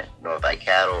maidservant, nor thy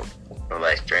cattle, nor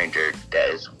thy stranger that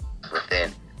is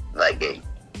within thy gate.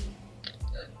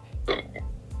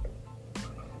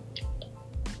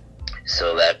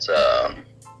 So that's alright.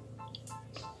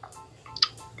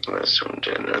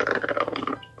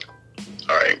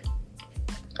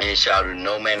 And you shall do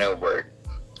no manner of work.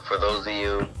 For those of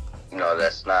you,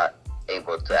 that's not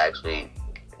able to actually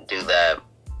do that,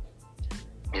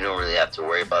 you don't really have to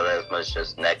worry about it as much.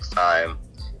 Just next time,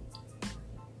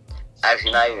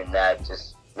 actually not even that,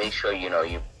 just make sure you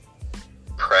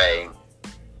pray,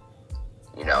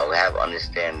 have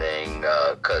understanding,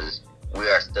 because we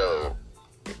are still,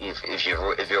 if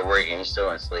you're working, you're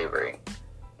still in slavery.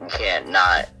 You can't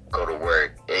not go to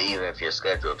work. Even if you're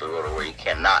scheduled to go to work, you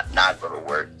cannot not go to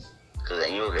work, because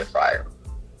then you'll get fired.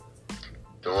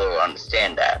 The Lord will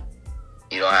understand that.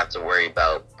 You don't have to worry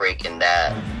about breaking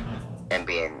that and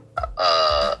being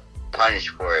punished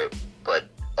for it, but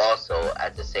also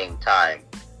at the same time,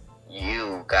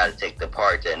 you got to take the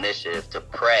initiative to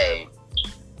pray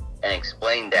and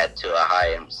explain that to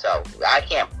Ahai himself. I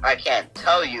can't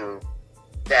tell you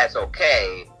that's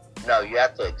okay. No, you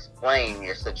have to explain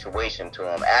your situation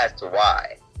to him as to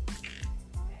why.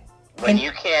 When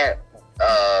you can't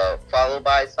follow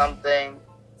by something,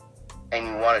 and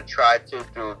you want to try to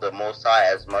through the Most High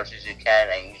as much as you can,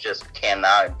 and you just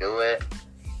cannot do it,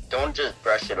 don't just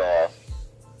brush it off.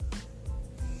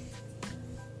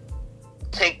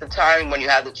 Take the time when you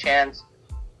have the chance,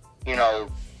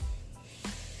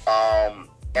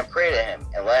 and pray to him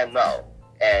and let him know,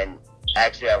 and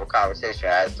actually have a conversation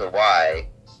as to why,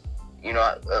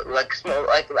 like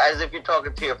as if you're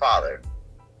talking to your father.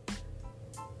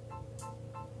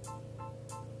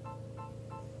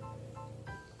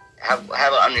 Have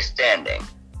an understanding.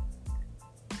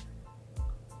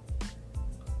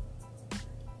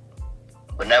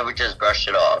 But never just brush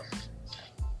it off.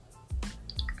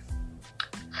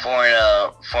 For in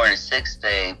the 6th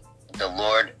day, the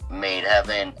Lord made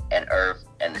heaven and earth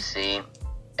and the sea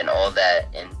and all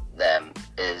that in them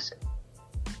is,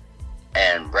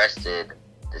 and rested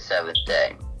the 7th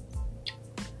day.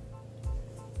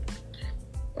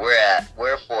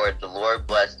 Wherefore the Lord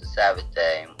blessed the Sabbath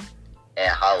day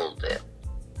and hallowed it.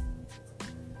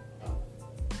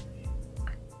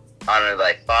 Honor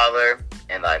thy father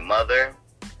and thy mother,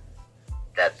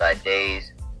 that thy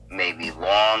days may be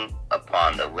long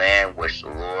upon the land which the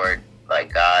Lord thy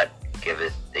God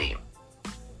giveth thee.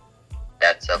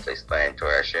 That's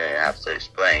self-explanatory. I shouldn't have to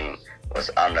explain what's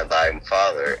honor thy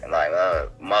father and thy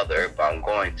mother, but I'm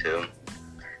going to,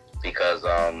 because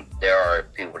there are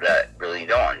people that really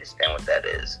don't understand what that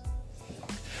is.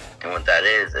 And what that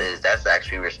is that's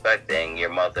actually respecting your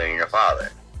mother and your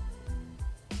father.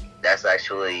 That's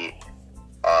actually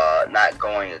not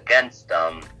going against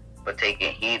them, but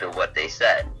taking heed of what they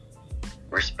said.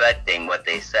 Respecting what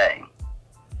they say.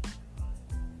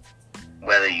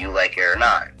 Whether you like it or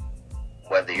not.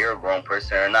 Whether you're a grown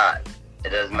person or not. It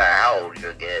doesn't matter how old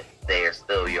you get, they are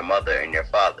still your mother and your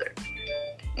father.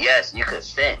 Yes, you could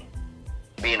sin.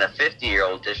 Being a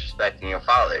 50-year-old disrespecting your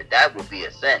father, that would be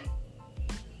a sin.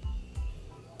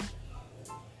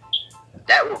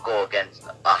 That will go against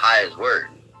Ahai's word.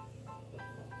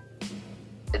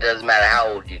 It doesn't matter how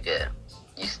old you get.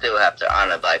 You still have to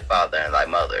honor thy father and thy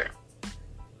mother.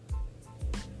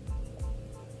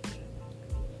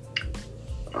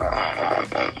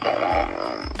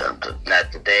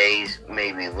 That the days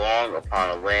may be long upon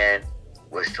the land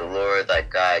which the Lord thy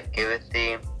God giveth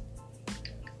thee.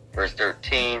 Verse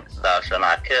 13, thou shalt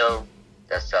not kill.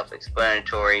 That's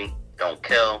self-explanatory. Don't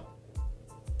kill.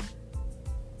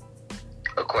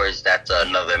 Of course, that's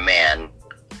another man,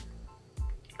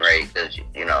 right? Because, if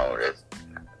you're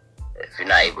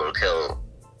not able to kill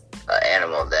an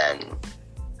animal, then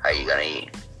how are you going to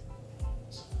eat?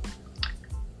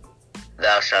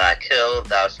 Thou shalt not kill.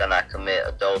 Thou shalt not commit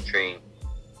adultery.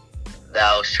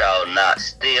 Thou shalt not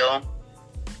steal.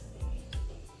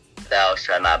 Thou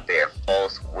shalt not bear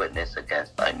false witness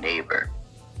against thy neighbor.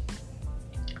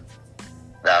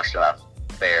 thou shalt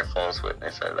not bear false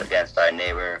witness against thy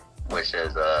neighbor, which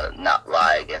is not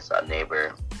lie against thy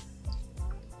neighbor.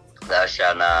 Thou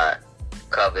shalt not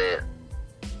covet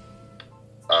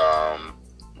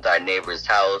thy neighbor's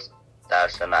house. Thou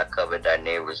shalt not covet thy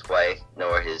neighbor's wife,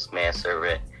 nor his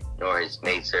manservant, nor his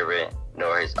maidservant,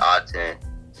 nor his oxen,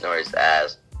 nor his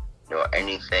ass, nor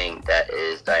anything that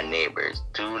is thy neighbor's.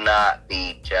 Do not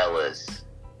be jealous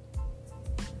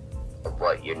of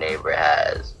what your neighbor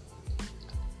has.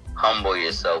 Humble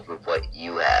yourself with what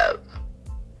you have.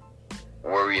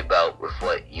 Worry about with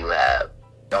what you have.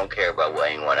 Don't care about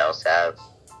what anyone else has.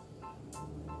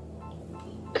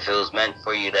 If it was meant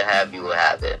for you to have, you will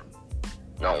have it.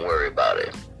 Don't worry about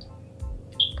it.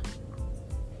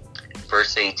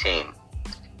 Verse 18.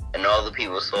 And all the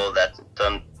people saw that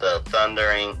the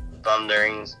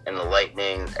thunderings and the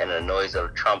lightnings and the noise of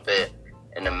the trumpet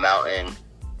and the mountain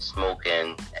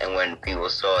smoking. And when people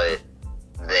saw it,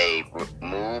 they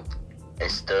moved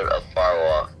and stood afar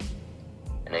off.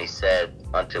 And they said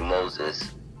unto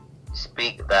Moses,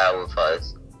 Speak thou with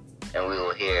us, and we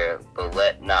will hear, but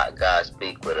let not God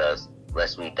speak with us,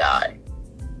 lest we die.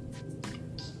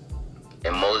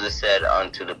 And Moses said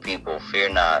unto the people, Fear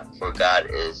not, for God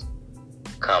is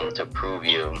come to prove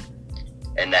you,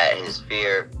 and that his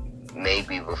fear may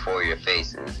be before your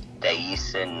faces, that ye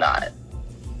sin not.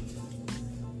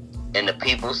 And the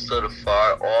people stood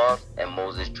afar off, and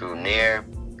Moses drew near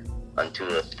unto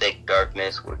the thick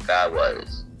darkness where God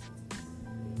was.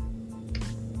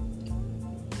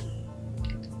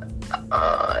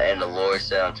 And the Lord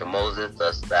said unto Moses,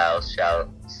 Thus thou shalt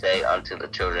say unto the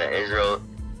children of Israel,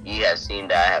 Ye have seen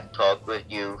that I have talked with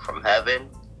you from heaven.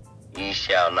 Ye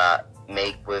shall not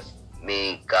make with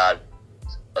me gods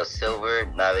of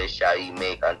silver, neither shall ye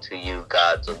make unto you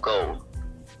gods of gold.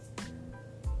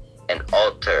 An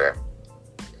altar.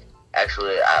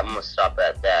 Actually, I'm going to stop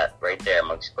at that right there. I'm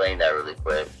going to explain that really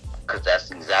quick, because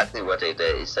that's exactly what they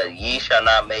did. It said, Ye shall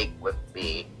not make with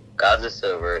me gods of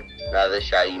silver, neither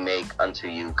shall ye make unto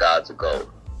you gods of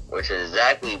gold. Which is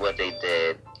exactly what they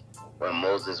did when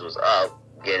Moses was up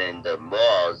getting the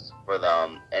laws for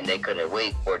them, and they couldn't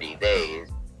wait 40 days.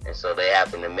 And so they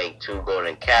happened to make 2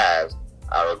 golden calves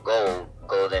out of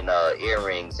golden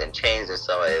earrings and chains and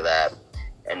stuff like that,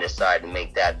 and decided to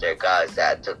make that their gods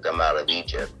that took them out of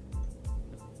Egypt.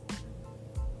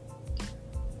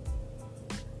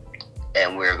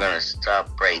 And we're going to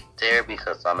stop right there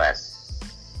because I'm at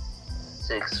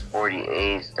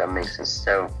 6:48. That makes it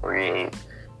 7:48.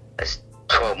 That's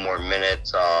 12 more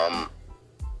minutes. I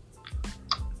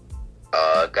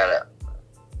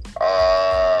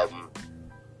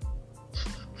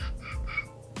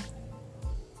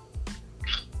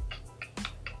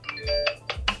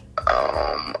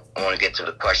want to get to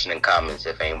the question and comments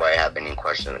if anybody have any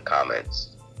question and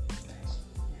comments.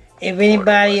 If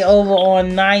anybody over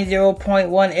on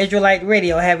 90.1 Israelite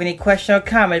Radio have any question or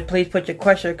comment, please put your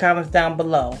question or comments down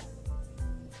below.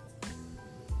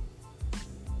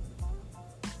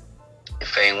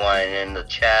 If anyone in the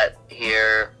chat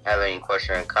here have any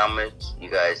question or comments, you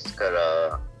guys could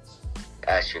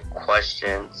ask your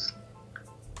questions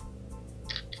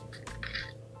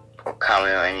or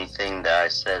comment on anything that I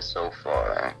said so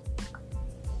far.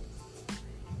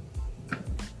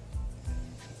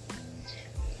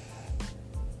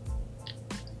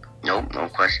 Nope, no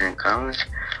question and comments.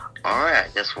 Alright, I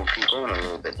guess we'll keep going a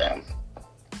little bit then.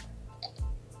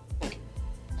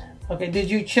 Okay,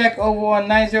 did you check over on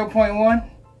 90.1?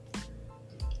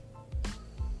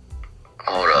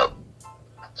 Hold up.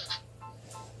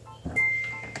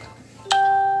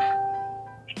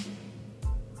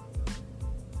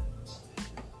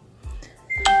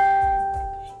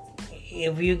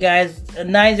 If you guys,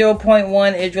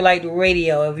 90.1 Israelite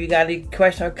Radio, if you got any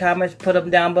questions or comments, put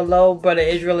them down below. Brother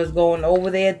Israel is going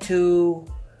over there to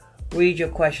read your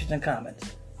questions and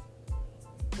comments.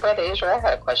 Brother Israel, I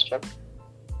had a question.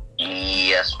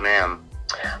 Yes, ma'am.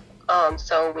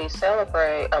 So we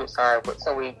celebrate,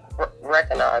 so we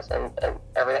recognize and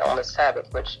everything on the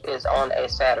Sabbath, which is on a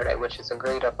Saturday, which is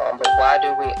agreed upon. But why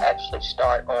do we actually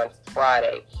start on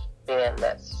Friday, being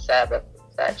that Sabbath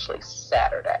is actually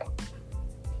Saturday?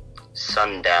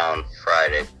 Sundown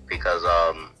Friday, because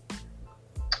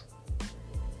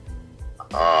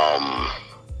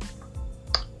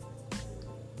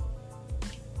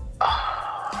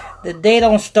the day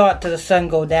don't start till the sun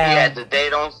go down. Yeah, the day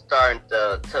don't start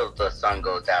till the sun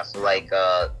goes down. So like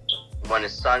when the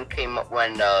sun came up,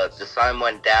 when the sun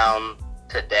went down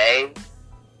today,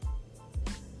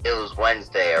 it was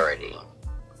Wednesday already.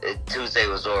 Tuesday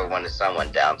was over when the sun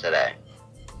went down today.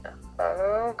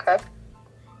 Okay.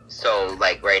 So,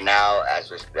 like right now,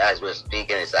 as we're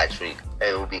speaking, it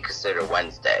will be considered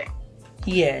Wednesday.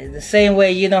 Yeah, the same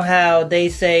way, you know how they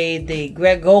say the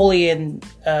Gregorian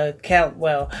count.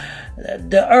 Well,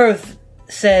 the Earth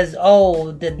says,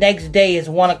 "Oh, the next day is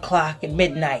 1 o'clock at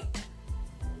midnight,"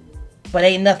 but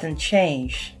ain't nothing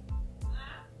changed.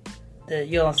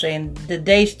 You know what I'm saying? The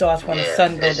day starts when the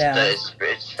sun goes down.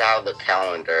 It's how the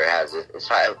calendar has it. It's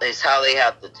how they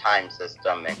have the time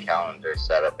system and calendar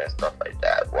set up and stuff like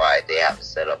that. Why they have it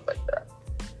set up like that.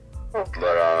 Okay.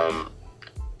 But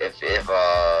if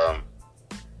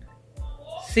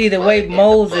see the way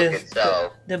Moses,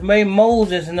 the way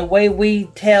Moses, and the way we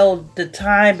tell the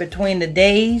time between the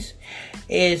days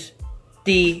is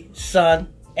the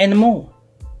sun and the moon.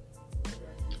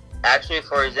 Actually,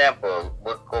 for example,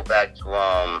 we'll go back to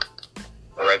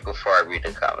right before I read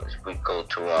the comments, we go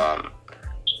to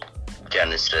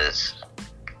Genesis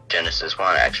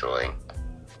 1 actually.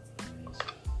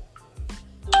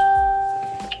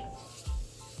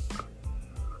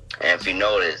 And if you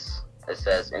notice, it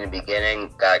says, "In the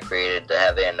beginning, God created the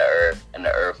heaven and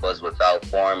the earth was without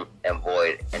form and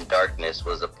void, and darkness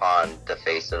was upon the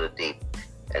face of the deep,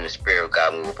 and the Spirit of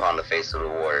God moved upon the face of the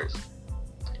waters.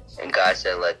 And God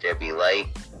said, let there be light,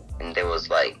 and there was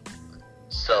light."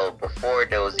 So before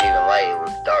there was even light, it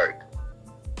was dark.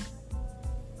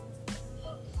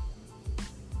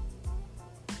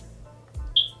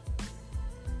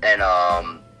 And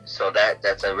so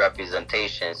that's a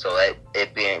representation. So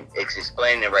it's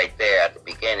explaining it right there at the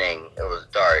beginning. It was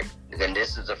dark. And then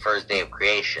this is the first day of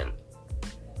creation.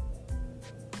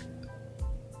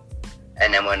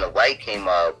 And then when the light came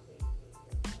up,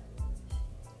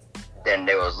 then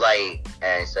there was light,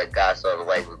 and it said God saw the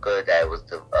light was good, that it was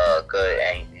good,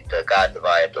 and God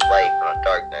divided the light from the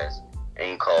darkness,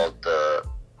 and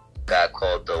God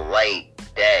called the light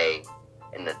day,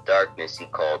 and the darkness He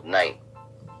called night.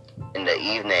 In the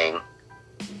evening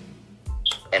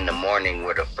and the morning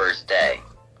were the first day.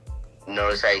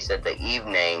 Notice how He said the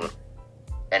evening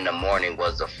and the morning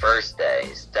was the first day.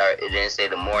 It didn't say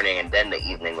the morning and then the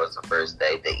evening was the first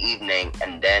day. The evening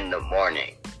and then the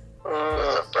morning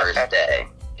was the first day.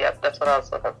 Yep, that's what I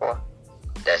was looking for.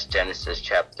 That's Genesis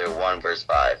chapter 1, verse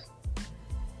 5.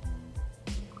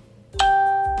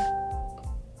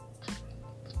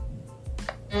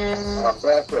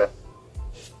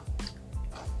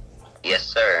 Yes,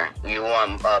 sir. You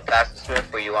want Pastor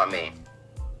Smith or you want me?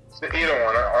 Either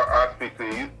one. I'll speak to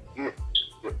you.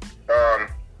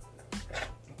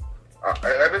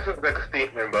 This is like a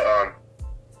statement, but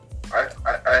I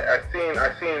seen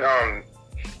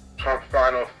Trump's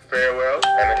final farewell,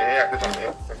 and he has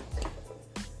this.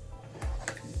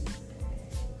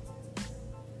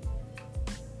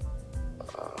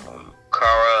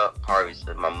 Cara Harvey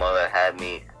said, My mother had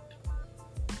me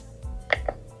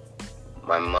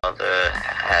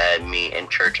in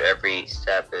church every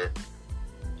Sabbath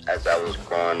as I was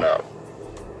growing up.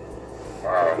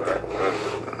 Wow.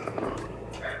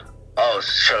 Oh,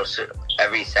 so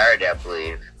every Saturday, I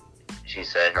believe. She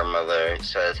said her mother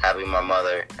says, having my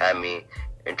mother had me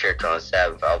in church on the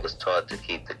Sabbath, I was taught to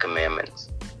keep the commandments.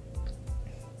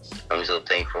 I'm so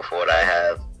thankful for what I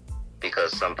have,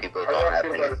 because some people don't have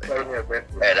anything.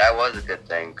 Yeah, that was a good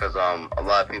thing, because a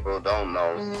lot of people don't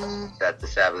know that the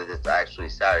Sabbath is actually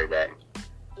Saturday.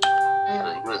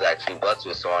 So he was actually blessed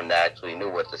with someone that actually knew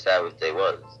what the Sabbath day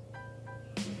was.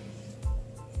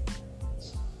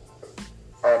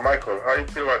 Michael, how do you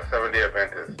feel about Seventh-day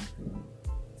Adventists?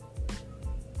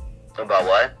 About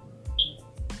what?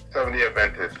 Seventh-day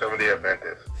Adventists.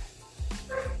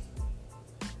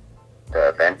 The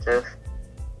Adventists?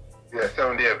 Yeah,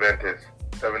 Seventh-day Adventists.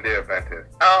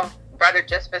 Oh, Brother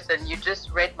Jesperson, you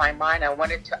just read my mind. I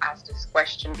wanted to ask this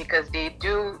question because they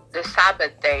do the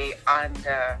Sabbath day on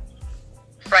the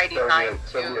Friday night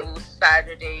to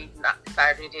Saturday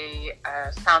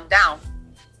sundown.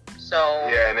 So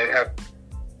yeah, and they have.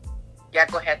 Yeah,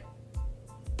 go ahead.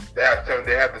 They got a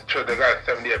 70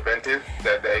 Adventists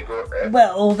that they go.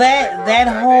 Well, that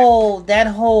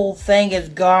whole thing is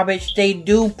garbage. They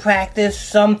do practice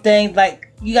some things, like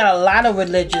you got a lot of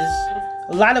religions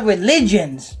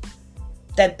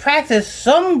that practice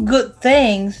some good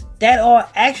things that are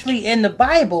actually in the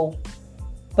Bible,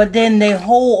 but then their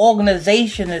whole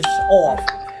organization is off.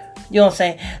 You know what I'm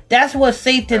saying? That's what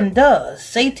Satan does.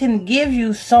 Satan gives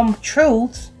you some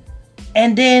truths,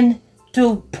 and then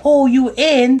to pull you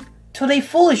in to their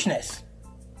foolishness.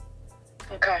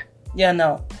 Okay. You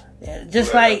know,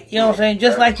 just like, you know what I'm saying,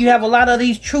 just like you have a lot of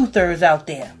these truthers out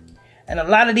there, and a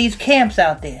lot of these camps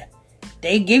out there.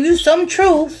 They give you some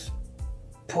truths,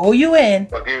 pull you in.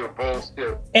 But give you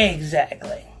bullshit.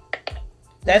 Exactly.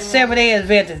 That's Seventh-day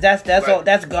Adventist. That's all.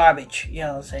 That's garbage. You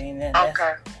know what I'm saying? That's,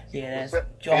 Okay. yeah, that's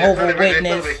Jehovah's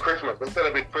Witness. They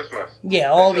celebrate Christmas.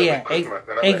 Yeah, all They yeah, celebrate Christmas.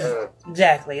 And I'm like,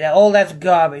 exactly. That's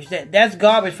garbage. That's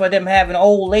garbage for them having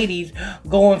old ladies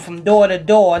going from door to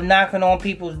door, knocking on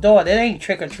people's door. That ain't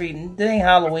trick or treating. That ain't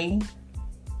Halloween.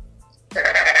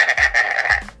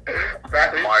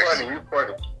 You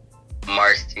funny.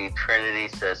 Marcy Trinity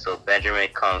says, so Benjamin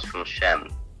comes from Shem.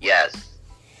 Yes,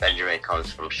 Benjamin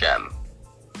comes from Shem.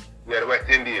 Yeah, the West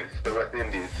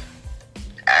Indies.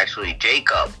 Actually,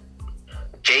 Jacob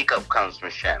comes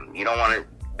from Shem. You don't want to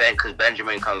because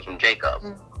Benjamin comes from Jacob.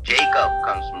 Jacob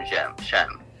comes from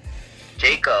Shem.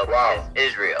 Jacob is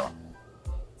Israel.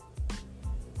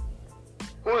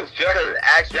 Who is Jacob?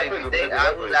 Actually,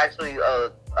 I was actually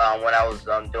when I was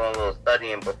doing a little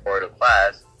studying before the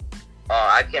class,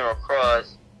 I came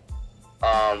across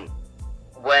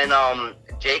when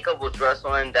Jacob was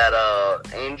wrestling that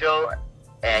angel,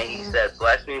 and he said,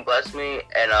 bless me,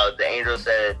 and the angel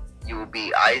said, you will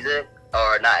be Isaac,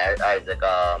 or not Isaac,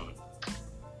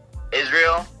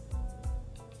 Israel.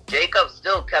 Jacob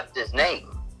still kept his name.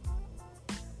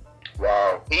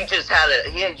 Wow. He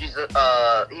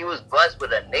was blessed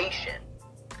with a nation,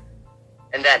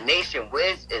 and that nation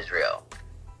was Israel.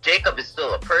 Jacob is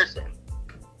still a person.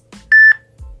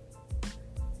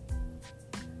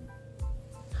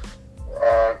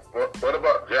 What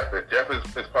about Japheth?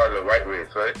 Japheth is part of the white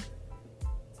race, right?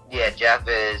 Yeah,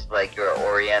 Japheth is like your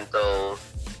Orientals,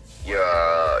 your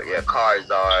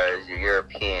Khazars, your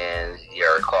Europeans,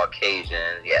 your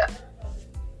Caucasians. Yeah.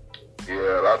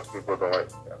 Yeah, a lot of people don't like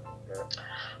that.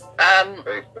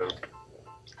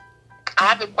 I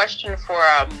have a question for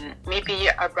maybe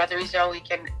Brother Israel. You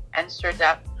can answer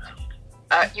that.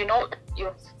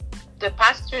 The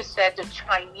pastor said the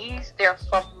Chinese. They're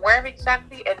from where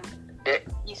exactly? And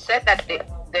he said that the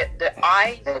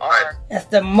eyes are. That's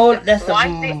the Moabites.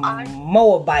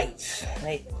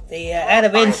 They are out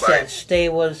of incest. They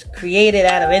was created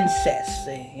out of incest.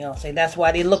 So that's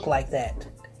why they look like that.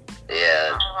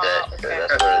 Yeah, that's where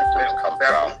it come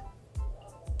from.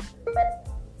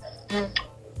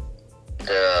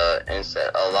 The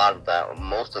incest, a lot of them,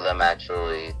 most of them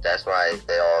actually. That's why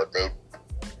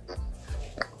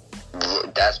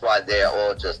they're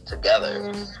all just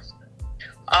together.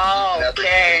 Oh,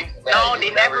 okay. No, they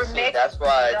never mix. That's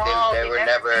why they were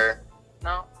never.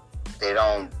 No. They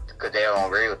don't, because they don't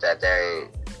agree with that.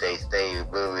 They stay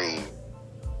really.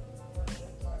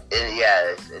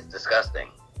 It's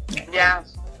disgusting. Yeah.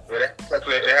 They have sex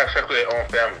with their own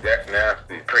family. That's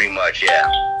nasty. Pretty much, yeah.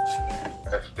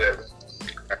 That's dead.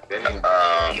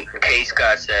 K.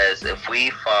 Scott says, if we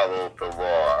follow the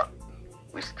law,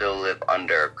 we still live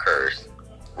under a curse.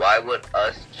 Why would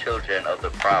us children of the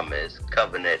promise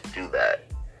covenant do that?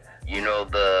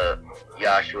 The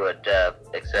Joshua death,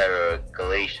 etc.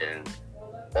 Galatians,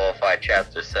 all 5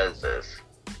 chapters says this.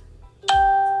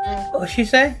 What she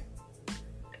say?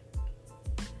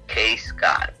 K.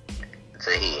 Scott. It's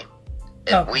a he.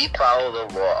 If we follow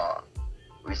the law,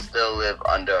 we still live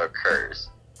under a curse.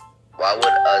 Why would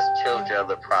us children of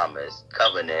the promise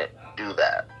covenant do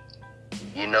that?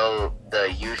 The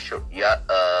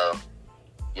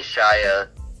Yeshaya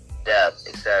death,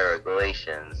 etc.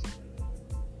 Galatians,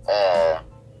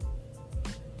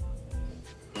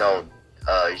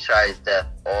 Yeshaya's death,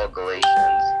 all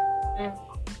Galatians.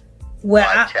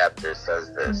 5 chapters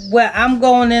says this. Well, I'm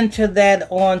going into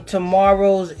that on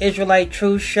tomorrow's Israelite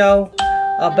Truth Show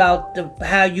about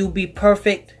how you be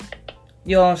perfect.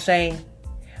 You know what I'm saying?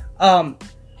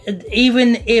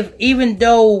 Even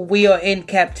though we are in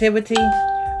captivity,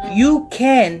 you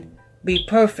can be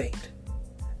perfect.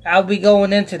 I'll be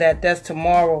going into that. That's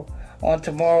tomorrow on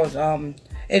tomorrow's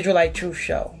Israelite Truth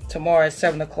Show. Tomorrow at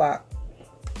 7 o'clock.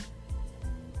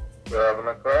 7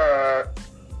 o'clock.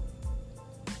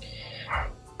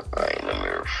 Alright, let me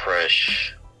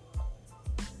refresh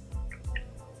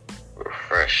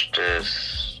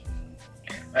this.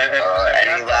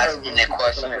 Any last minute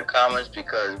questions or comments,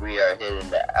 because we are hitting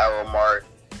the hour mark,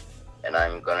 and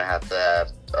I'm gonna have to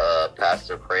have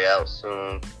Pastor pray out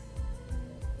soon.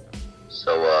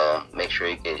 So make sure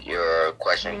you get your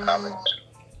question and comments.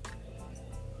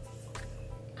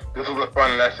 This was a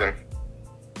fun lesson.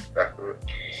 That's it.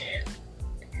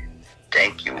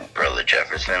 Thank you, Brother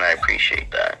Jefferson. I appreciate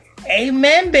that.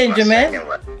 Amen, Benjamin. Thank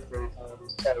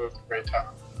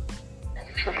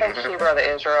you, Brother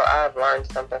Israel. I've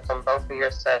learned something from both of your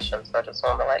sessions. So I just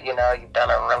want to let you know you've done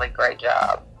a really great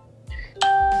job.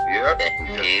 Yeah. Thank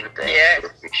you.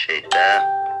 Appreciate that.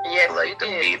 Yes, I like the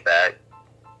feedback.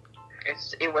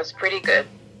 It was pretty good.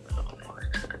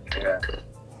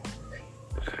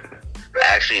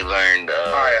 actually learned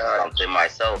something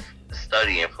myself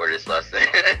studying for this lesson.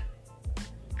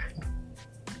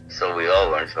 So we all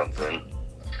learned something,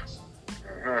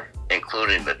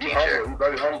 including the teacher. You're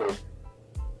very humble.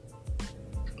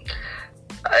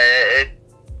 It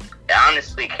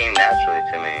honestly came naturally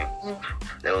to me.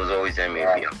 It was always in me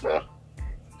to be humble.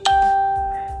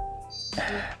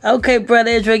 Okay, brother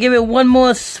Israel, give it one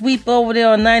more sweep over there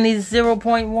on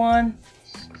 90.1.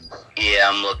 Yeah,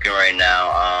 I'm looking right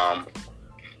now.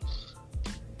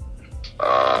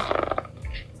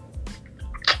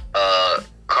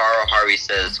 Carl Harvey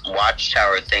says,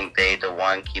 Watchtower think they the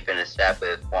one keeping the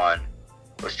Sabbath one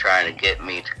was trying to get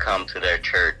me to come to their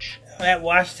church. That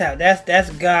Watchtower, that's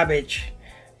garbage.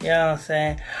 You know what I'm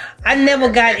saying? I never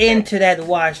got into that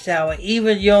Watchtower.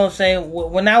 Even, you know what I'm saying,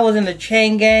 when I was in the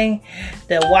chain gang,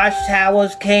 the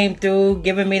Watchtowers came through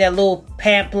giving me that little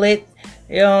pamphlet.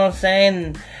 You know what I'm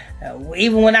saying?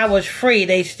 Even when I was free,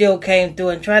 they still came through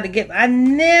and tried to get. I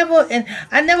never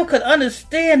could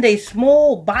understand a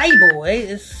small Bible.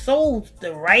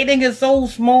 The writing is so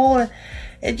small.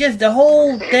 It just, the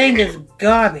whole thing is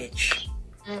garbage.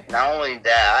 Not only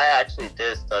that, I actually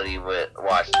did study with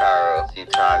Watchtower a few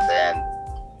times, and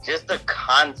just the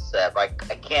concept, I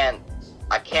can't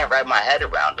wrap my head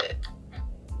around it.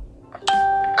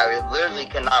 I literally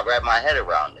cannot wrap my head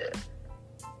around it.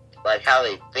 Like how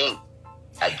they think.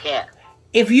 I can't.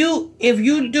 If you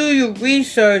do your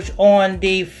research on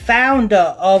the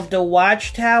founder of the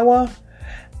Watchtower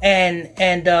and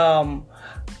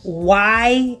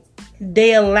why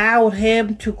they allowed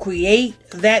him to create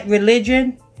that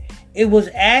religion, it was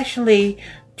actually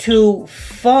to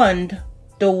fund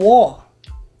the war.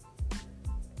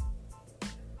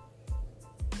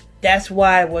 That's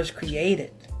why it was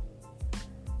created.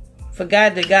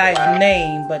 Forgot the guy's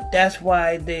name, but that's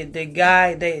why your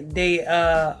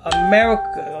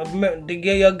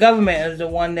government is the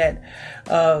one that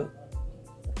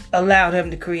allowed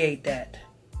him to create that,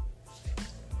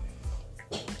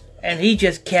 and he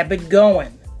just kept it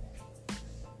going.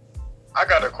 I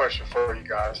got a question for you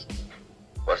guys.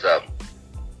 What's up?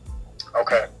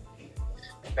 Okay.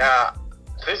 Now,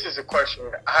 this is a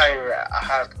question I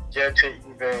have yet to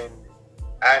even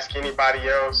ask anybody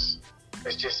else.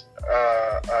 It's just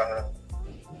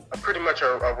pretty much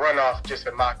a runoff just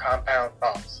of my compound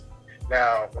thoughts.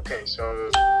 Now, okay,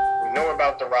 so we know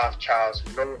about the Rothschilds,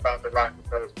 we know about the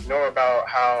Rockefellers, we know about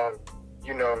how,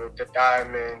 the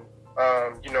diamond,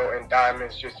 and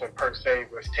diamonds just in per se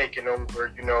was taking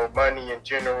over, money in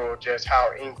general, just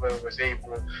how England was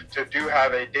able to do how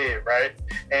they did, right?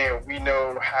 And we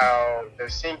know how the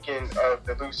sinking of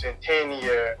the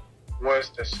Lusitania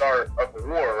was the start of the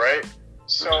war, right?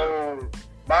 So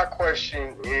my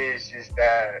question is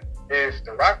that if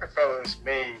the Rockefellers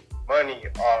made money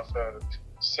off of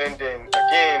sending,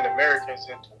 again, Americans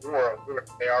into war,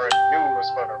 they already knew was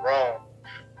for the wrong,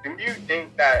 do you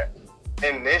think that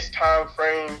in this time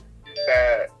frame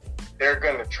that they're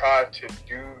going to try to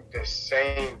do the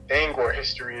same thing, or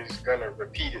history is going to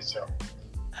repeat itself?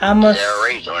 They're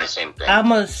already doing the same thing. I'm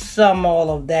going to sum all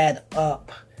of that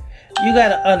up. You got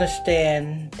to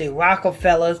understand, the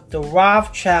Rockefellers, the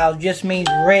Rothschild just means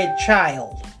red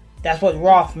child. That's what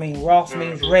Roth means. Roth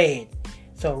means red.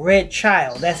 So red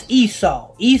child. That's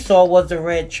Esau. Esau was the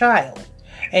red child.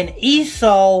 And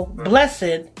Esau,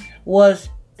 blessed, was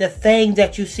the thing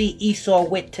that you see Esau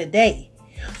with today.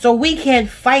 So we can't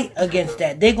fight against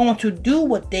that. They're going to do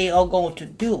what they are going to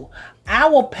do.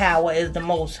 Our power is the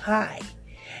Most High.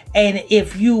 And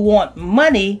if you want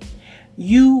money,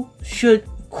 you should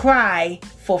cry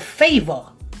for favor,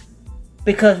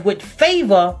 because with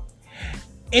favor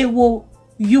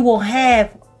you will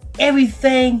have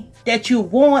everything that you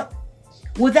want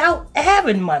without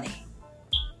having money.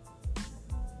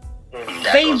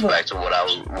 That goes back to what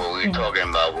we were talking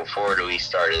about before we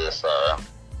started this class.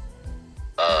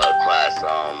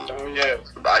 I'm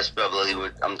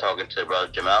talking to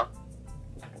Brother Jamel.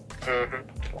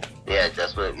 Yeah,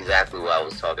 that's exactly what I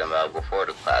was talking about before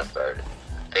the class started.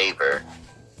 Favor.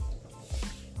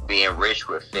 Being rich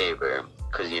with favor,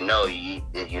 because you know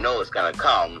it's gonna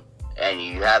come, and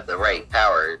you have the right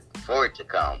power for it to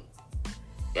come,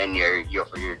 and you're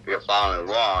following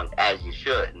along as you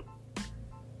should,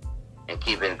 and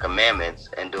keeping commandments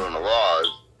and doing the laws.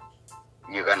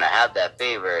 You're gonna have that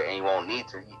favor, and you won't need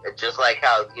to. Just like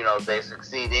how they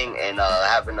succeeding in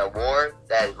having a war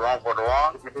that is wrong for the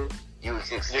wrong. You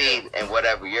succeed in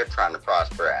whatever you're trying to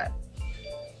prosper at.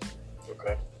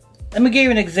 Okay. Let me give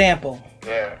you an example.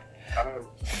 Yeah.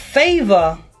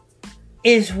 Favor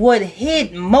is what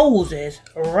hid Moses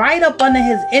right up under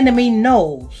his enemy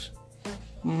nose.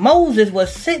 Moses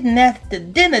was sitting at the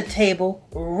dinner table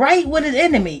right with his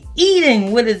enemy,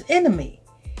 eating with his enemy.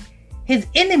 His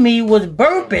enemy was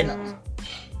burping him.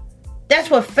 That's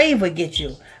what favor gets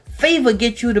you. Favor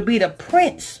gets you to be the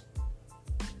prince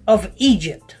of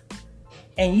Egypt.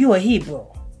 And you a Hebrew.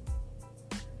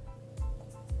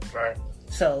 Right.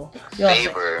 So, you know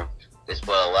Favor is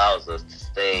what allows us to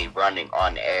stay running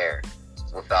on air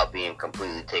without being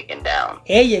completely taken down.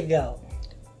 there you go.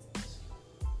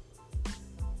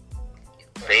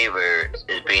 Favor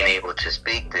is being able to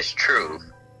speak this truth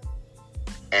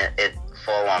and it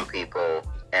fall on people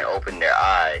and open their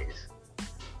eyes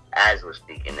as we're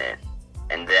speaking it,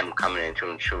 and them coming into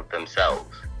the truth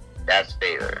themselves. That's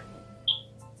favor.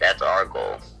 That's our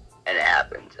goal, and it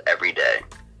happens every day.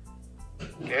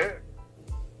 Yeah.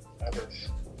 That is.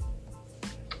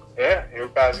 Yeah,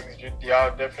 you guys,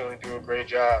 y'all definitely do a great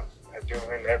job at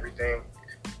doing everything.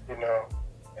 You know,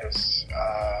 it's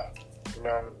you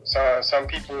know, some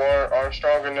people aren't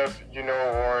strong enough, you know,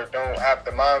 or don't have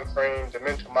the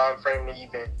mental mind frame to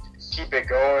even keep it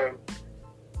going.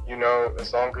 You know,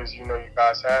 as long as you know you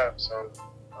guys have. So,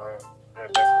 yeah,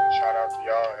 definitely shout out to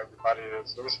y'all, everybody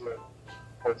that's listening.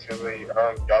 Hopefully,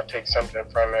 y'all take something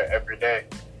from it every day.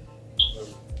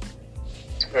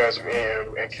 As we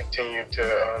and continue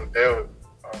to build.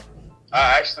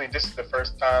 This is the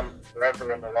first time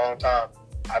forever in a long time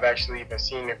I've actually even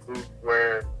seen a group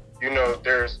where, you know,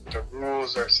 there's the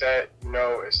rules are set, you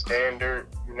know, it's standard,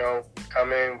 you know, we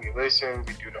come in, we listen,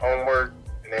 we do the homework,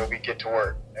 and then we get to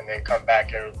work, and then come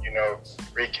back and, you know,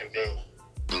 reconvene.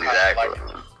 Exactly.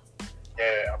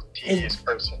 Yeah, I'm a tedious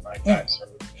person like that. So.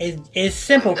 It's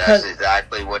simple. That's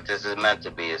exactly what this is meant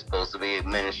to be. It's supposed to be a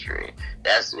ministry.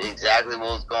 That's exactly what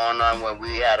was going on when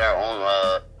we had our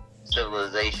own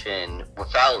civilization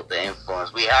without the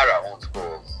influence. We had our own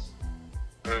schools.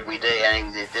 We did,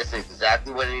 and this is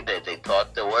exactly what they did. They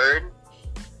taught the word.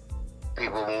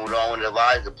 People moved on with their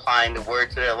lives, applying the word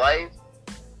to their life.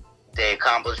 They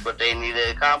accomplished what they needed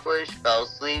to accomplish, fell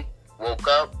asleep, woke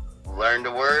up, learned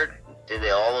the word, did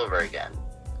it all over again.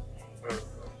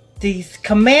 These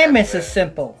commandments are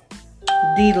simple.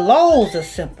 The laws are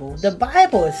simple. The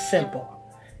Bible is simple.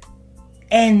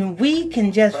 And we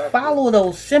can just follow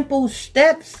those simple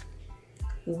steps.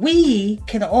 We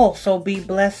can also be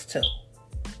blessed too.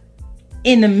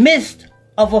 In the midst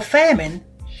of a famine,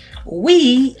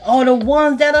 we are the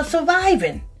ones that are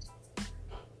surviving.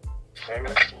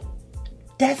 Amen.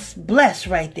 That's blessed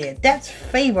right there. That's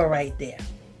favor right there.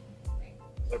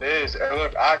 It is. And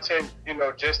look, I tell you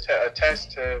know, just to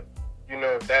attest to, you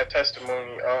know, that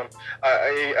testimony,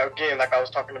 again, like I was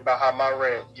talking about how my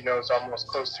rent, you know, is almost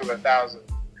close to 1,000.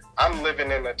 I'm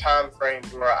living in a time frame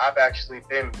where I've actually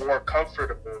been more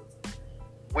comfortable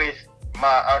with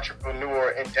my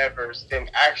entrepreneur endeavors than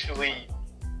actually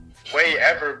way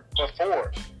ever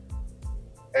before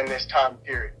in this time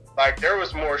period. Like, there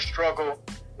was more struggle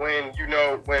when, you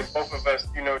know, when both of us,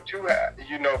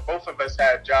 both of us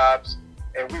had jobs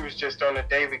and we was just on a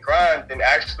daily grind than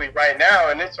actually right now,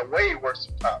 and it's a way worse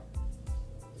time.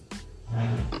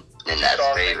 And that's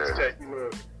favor.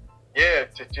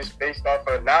 To just based off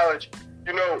of knowledge,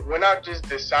 you know, when I just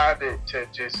decided to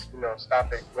just, you know,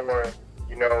 stop ignoring,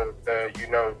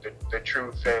 the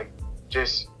truth, and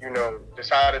just, you know,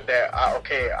 decided that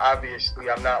obviously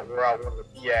I'm not where I want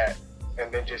to be at, and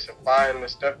then just applying the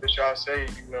stuff that y'all say,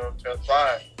 you know, to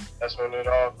apply. That's when it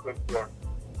all clicked for.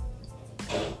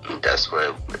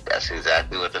 That's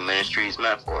exactly what the ministry is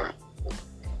meant for.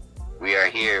 We are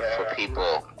here for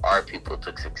people, our people,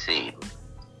 to succeed.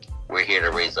 We're here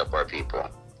to raise up our people,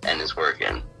 and it's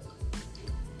working.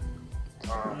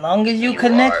 As long as you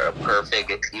connect,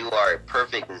 you are a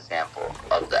perfect example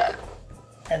of that.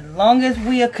 As long as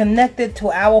we are connected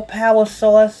to our power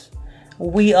source,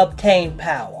 we obtain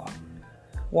power.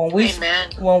 When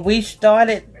we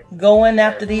started going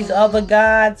after these other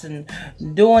gods and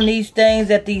doing these things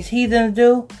that these heathens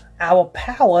do, our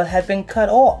power has been cut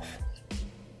off.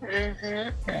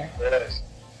 Yes.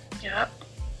 Yeah.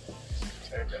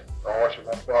 Don't worship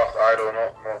no false idol,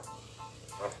 no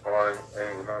false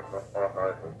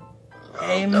idol.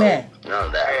 Amen. No,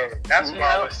 that. And that's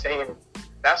why I was saying.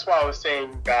 That's why I was saying,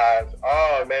 you guys.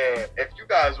 Oh man, if you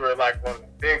guys were like one of the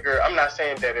bigger, I'm not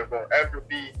saying that it won't ever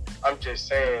be. I'm just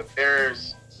saying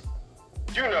there's,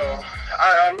 you know,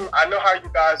 I know how you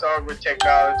guys are with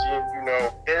technology, and you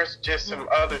know, there's just some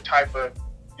other type of,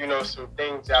 you know, some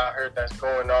things out here that's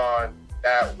going on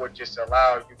that would just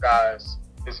allow you guys,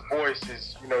 his voice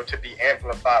is, you know, to be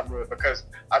amplified more, because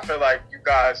I feel like you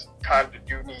guys kind of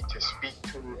do need to speak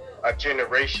to a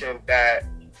generation that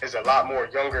is a lot more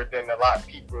younger than a lot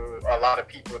of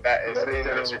people that is in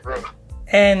this room.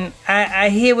 And I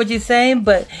hear what you're saying,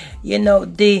 but you know,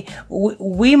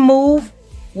 we move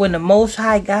when the Most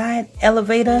High God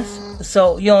elevate us.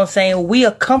 So you know what I'm saying. We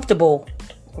are comfortable,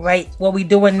 right? What we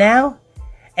doing now,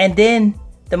 and then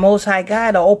the Most High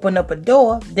God will open up a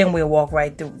door. Then we'll walk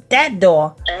right through that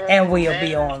door, and we'll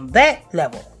be on that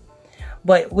level.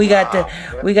 But we got to,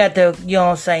 you know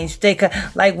what I'm saying,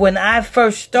 like when I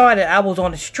first started, I was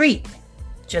on the street,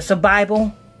 just a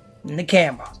Bible and the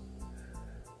camera.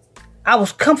 I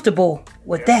was comfortable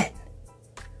with that.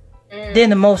 Then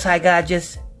the Most High God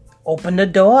just opened the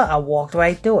door. I walked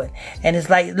right through it. And it's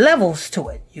like levels to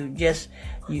it. You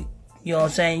know what I'm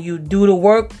saying? You do the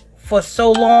work for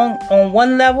so long on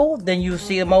one level, then you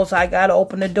see the Most High God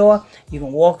open the door. You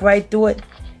can walk right through it.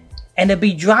 And it'll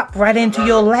be dropped right into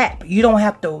your lap. You don't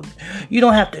have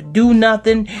to do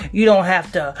nothing. You don't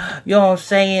have to, you know what I'm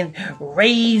saying,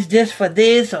 raise this for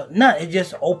this or nothing. It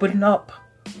just open up.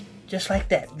 Just like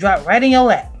that. Drop right in your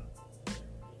lap.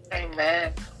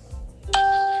 Amen.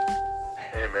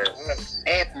 Amen.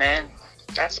 Amen.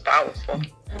 That's powerful.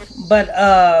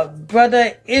 But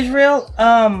Brother Israel,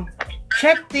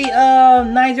 check the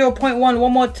 90.1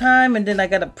 one more time, and then I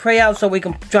gotta pray out so we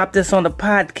can drop this on the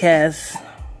podcast.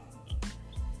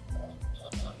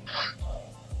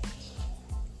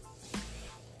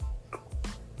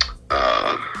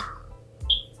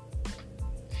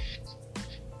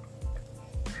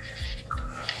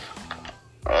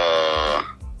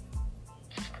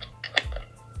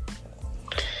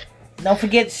 Don't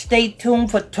forget, stay tuned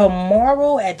for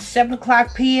tomorrow at 7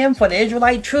 o'clock p.m. for the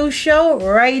Israelite Truth Show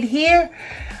right here.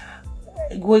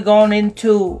 We're going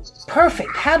into perfect,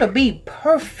 how to be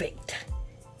perfect.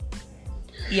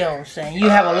 You know what I'm saying? You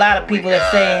have a lot of people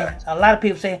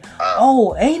saying,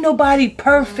 oh, ain't nobody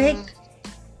perfect.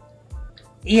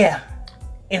 Yeah,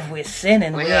 if we're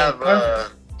sinning, we have ain't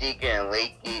perfect. Deacon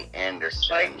Lakey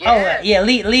Anderson. Oh yeah,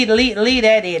 lead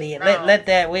that idiot. Let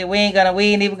that. We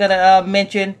ain't even gonna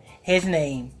mention his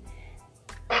name.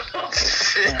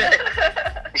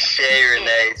 Shay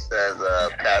Renee says,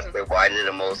 Pastor, why did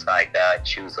the Most High God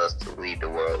choose us to lead the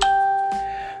world?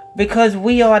 Because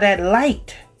we are that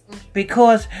light.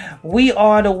 Because we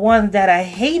are the ones that are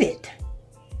hated.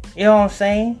 You know what I'm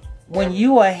saying? When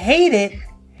you are hated,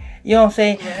 you know what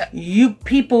I'm saying?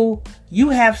 You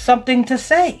have something to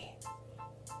say.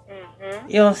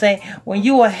 You know what I'm saying? When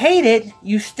you are hated,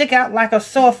 you stick out like a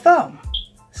sore thumb.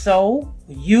 So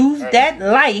use that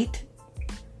light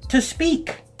to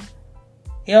speak.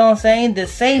 You know what I'm saying? The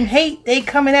same hate they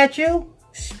coming at you,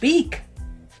 speak.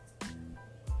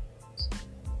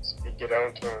 Speak it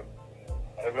on to him.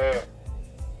 Amen.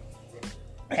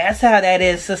 That's how that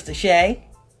is, Sister Shay.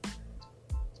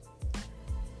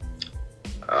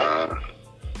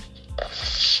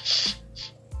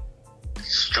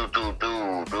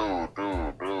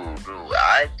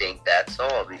 I think that's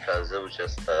all because it was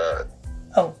just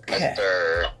okay.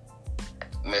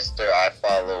 Mr. I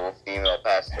follow female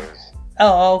pastors.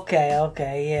 Oh,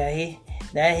 okay,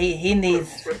 yeah. He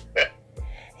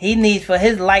needs for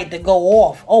his light to go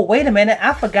off. Oh, wait a minute,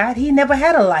 I forgot he never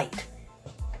had a light.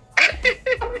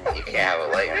 You can't have a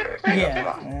light in there.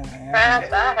 Yeah.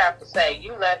 Perhaps I have to say,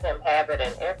 you let him have it,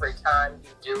 and every time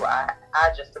you do, I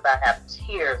just about have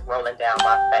tears rolling down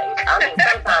my face. I mean,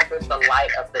 sometimes it's the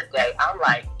light of the day. I'm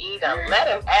like, eat him, let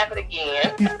him have it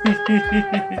again.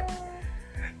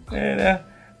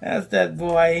 That's that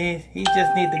boy. He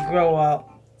just needs to grow up.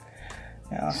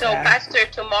 You know, So, Pastor,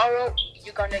 tomorrow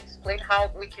you're gonna explain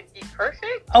how we can be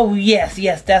perfect? Oh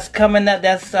yes, that's coming up.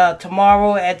 That's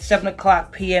tomorrow at 7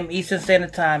 o'clock p.m. Eastern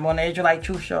Standard Time on the Israelite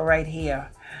Truth Show right here.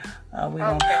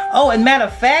 And matter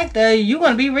of fact, you're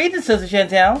gonna be reading, Sister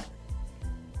Chantel.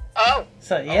 Oh.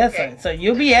 So yes, Okay. so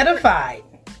you'll be edified.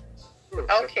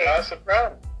 Okay. That's a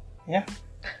problem. Yeah.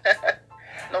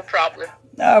 No problem.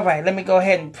 All right, let me go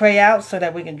ahead and pray out so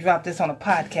that we can drop this on a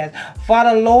podcast.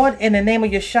 Father, Lord, in the name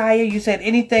of Yeshua, you said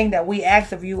anything that we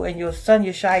ask of you in your son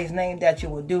Yeshua's name that you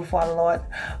will do, Father, Lord.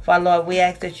 Father, Lord, we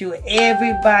ask that you,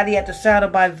 everybody at the sound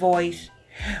of my voice,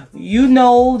 you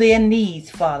know their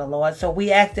needs, Father, Lord. So we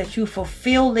ask that you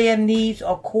fulfill their needs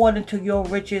according to your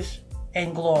riches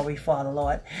and glory, Father,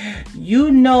 Lord.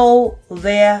 You know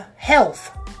their health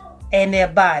and their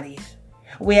bodies.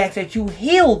 We ask that you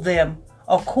heal them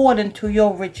according to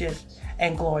your riches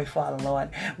and glory, Father,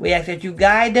 Lord. We ask that you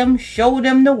guide them, show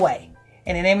them the way.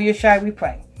 In the name of Yeshua we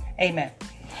pray. Amen.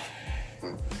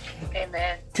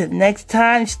 Amen. Till next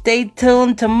time, stay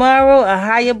tuned tomorrow.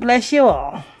 Ahaya bless you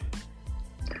all.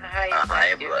 Hi,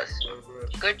 I bless you.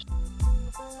 Good.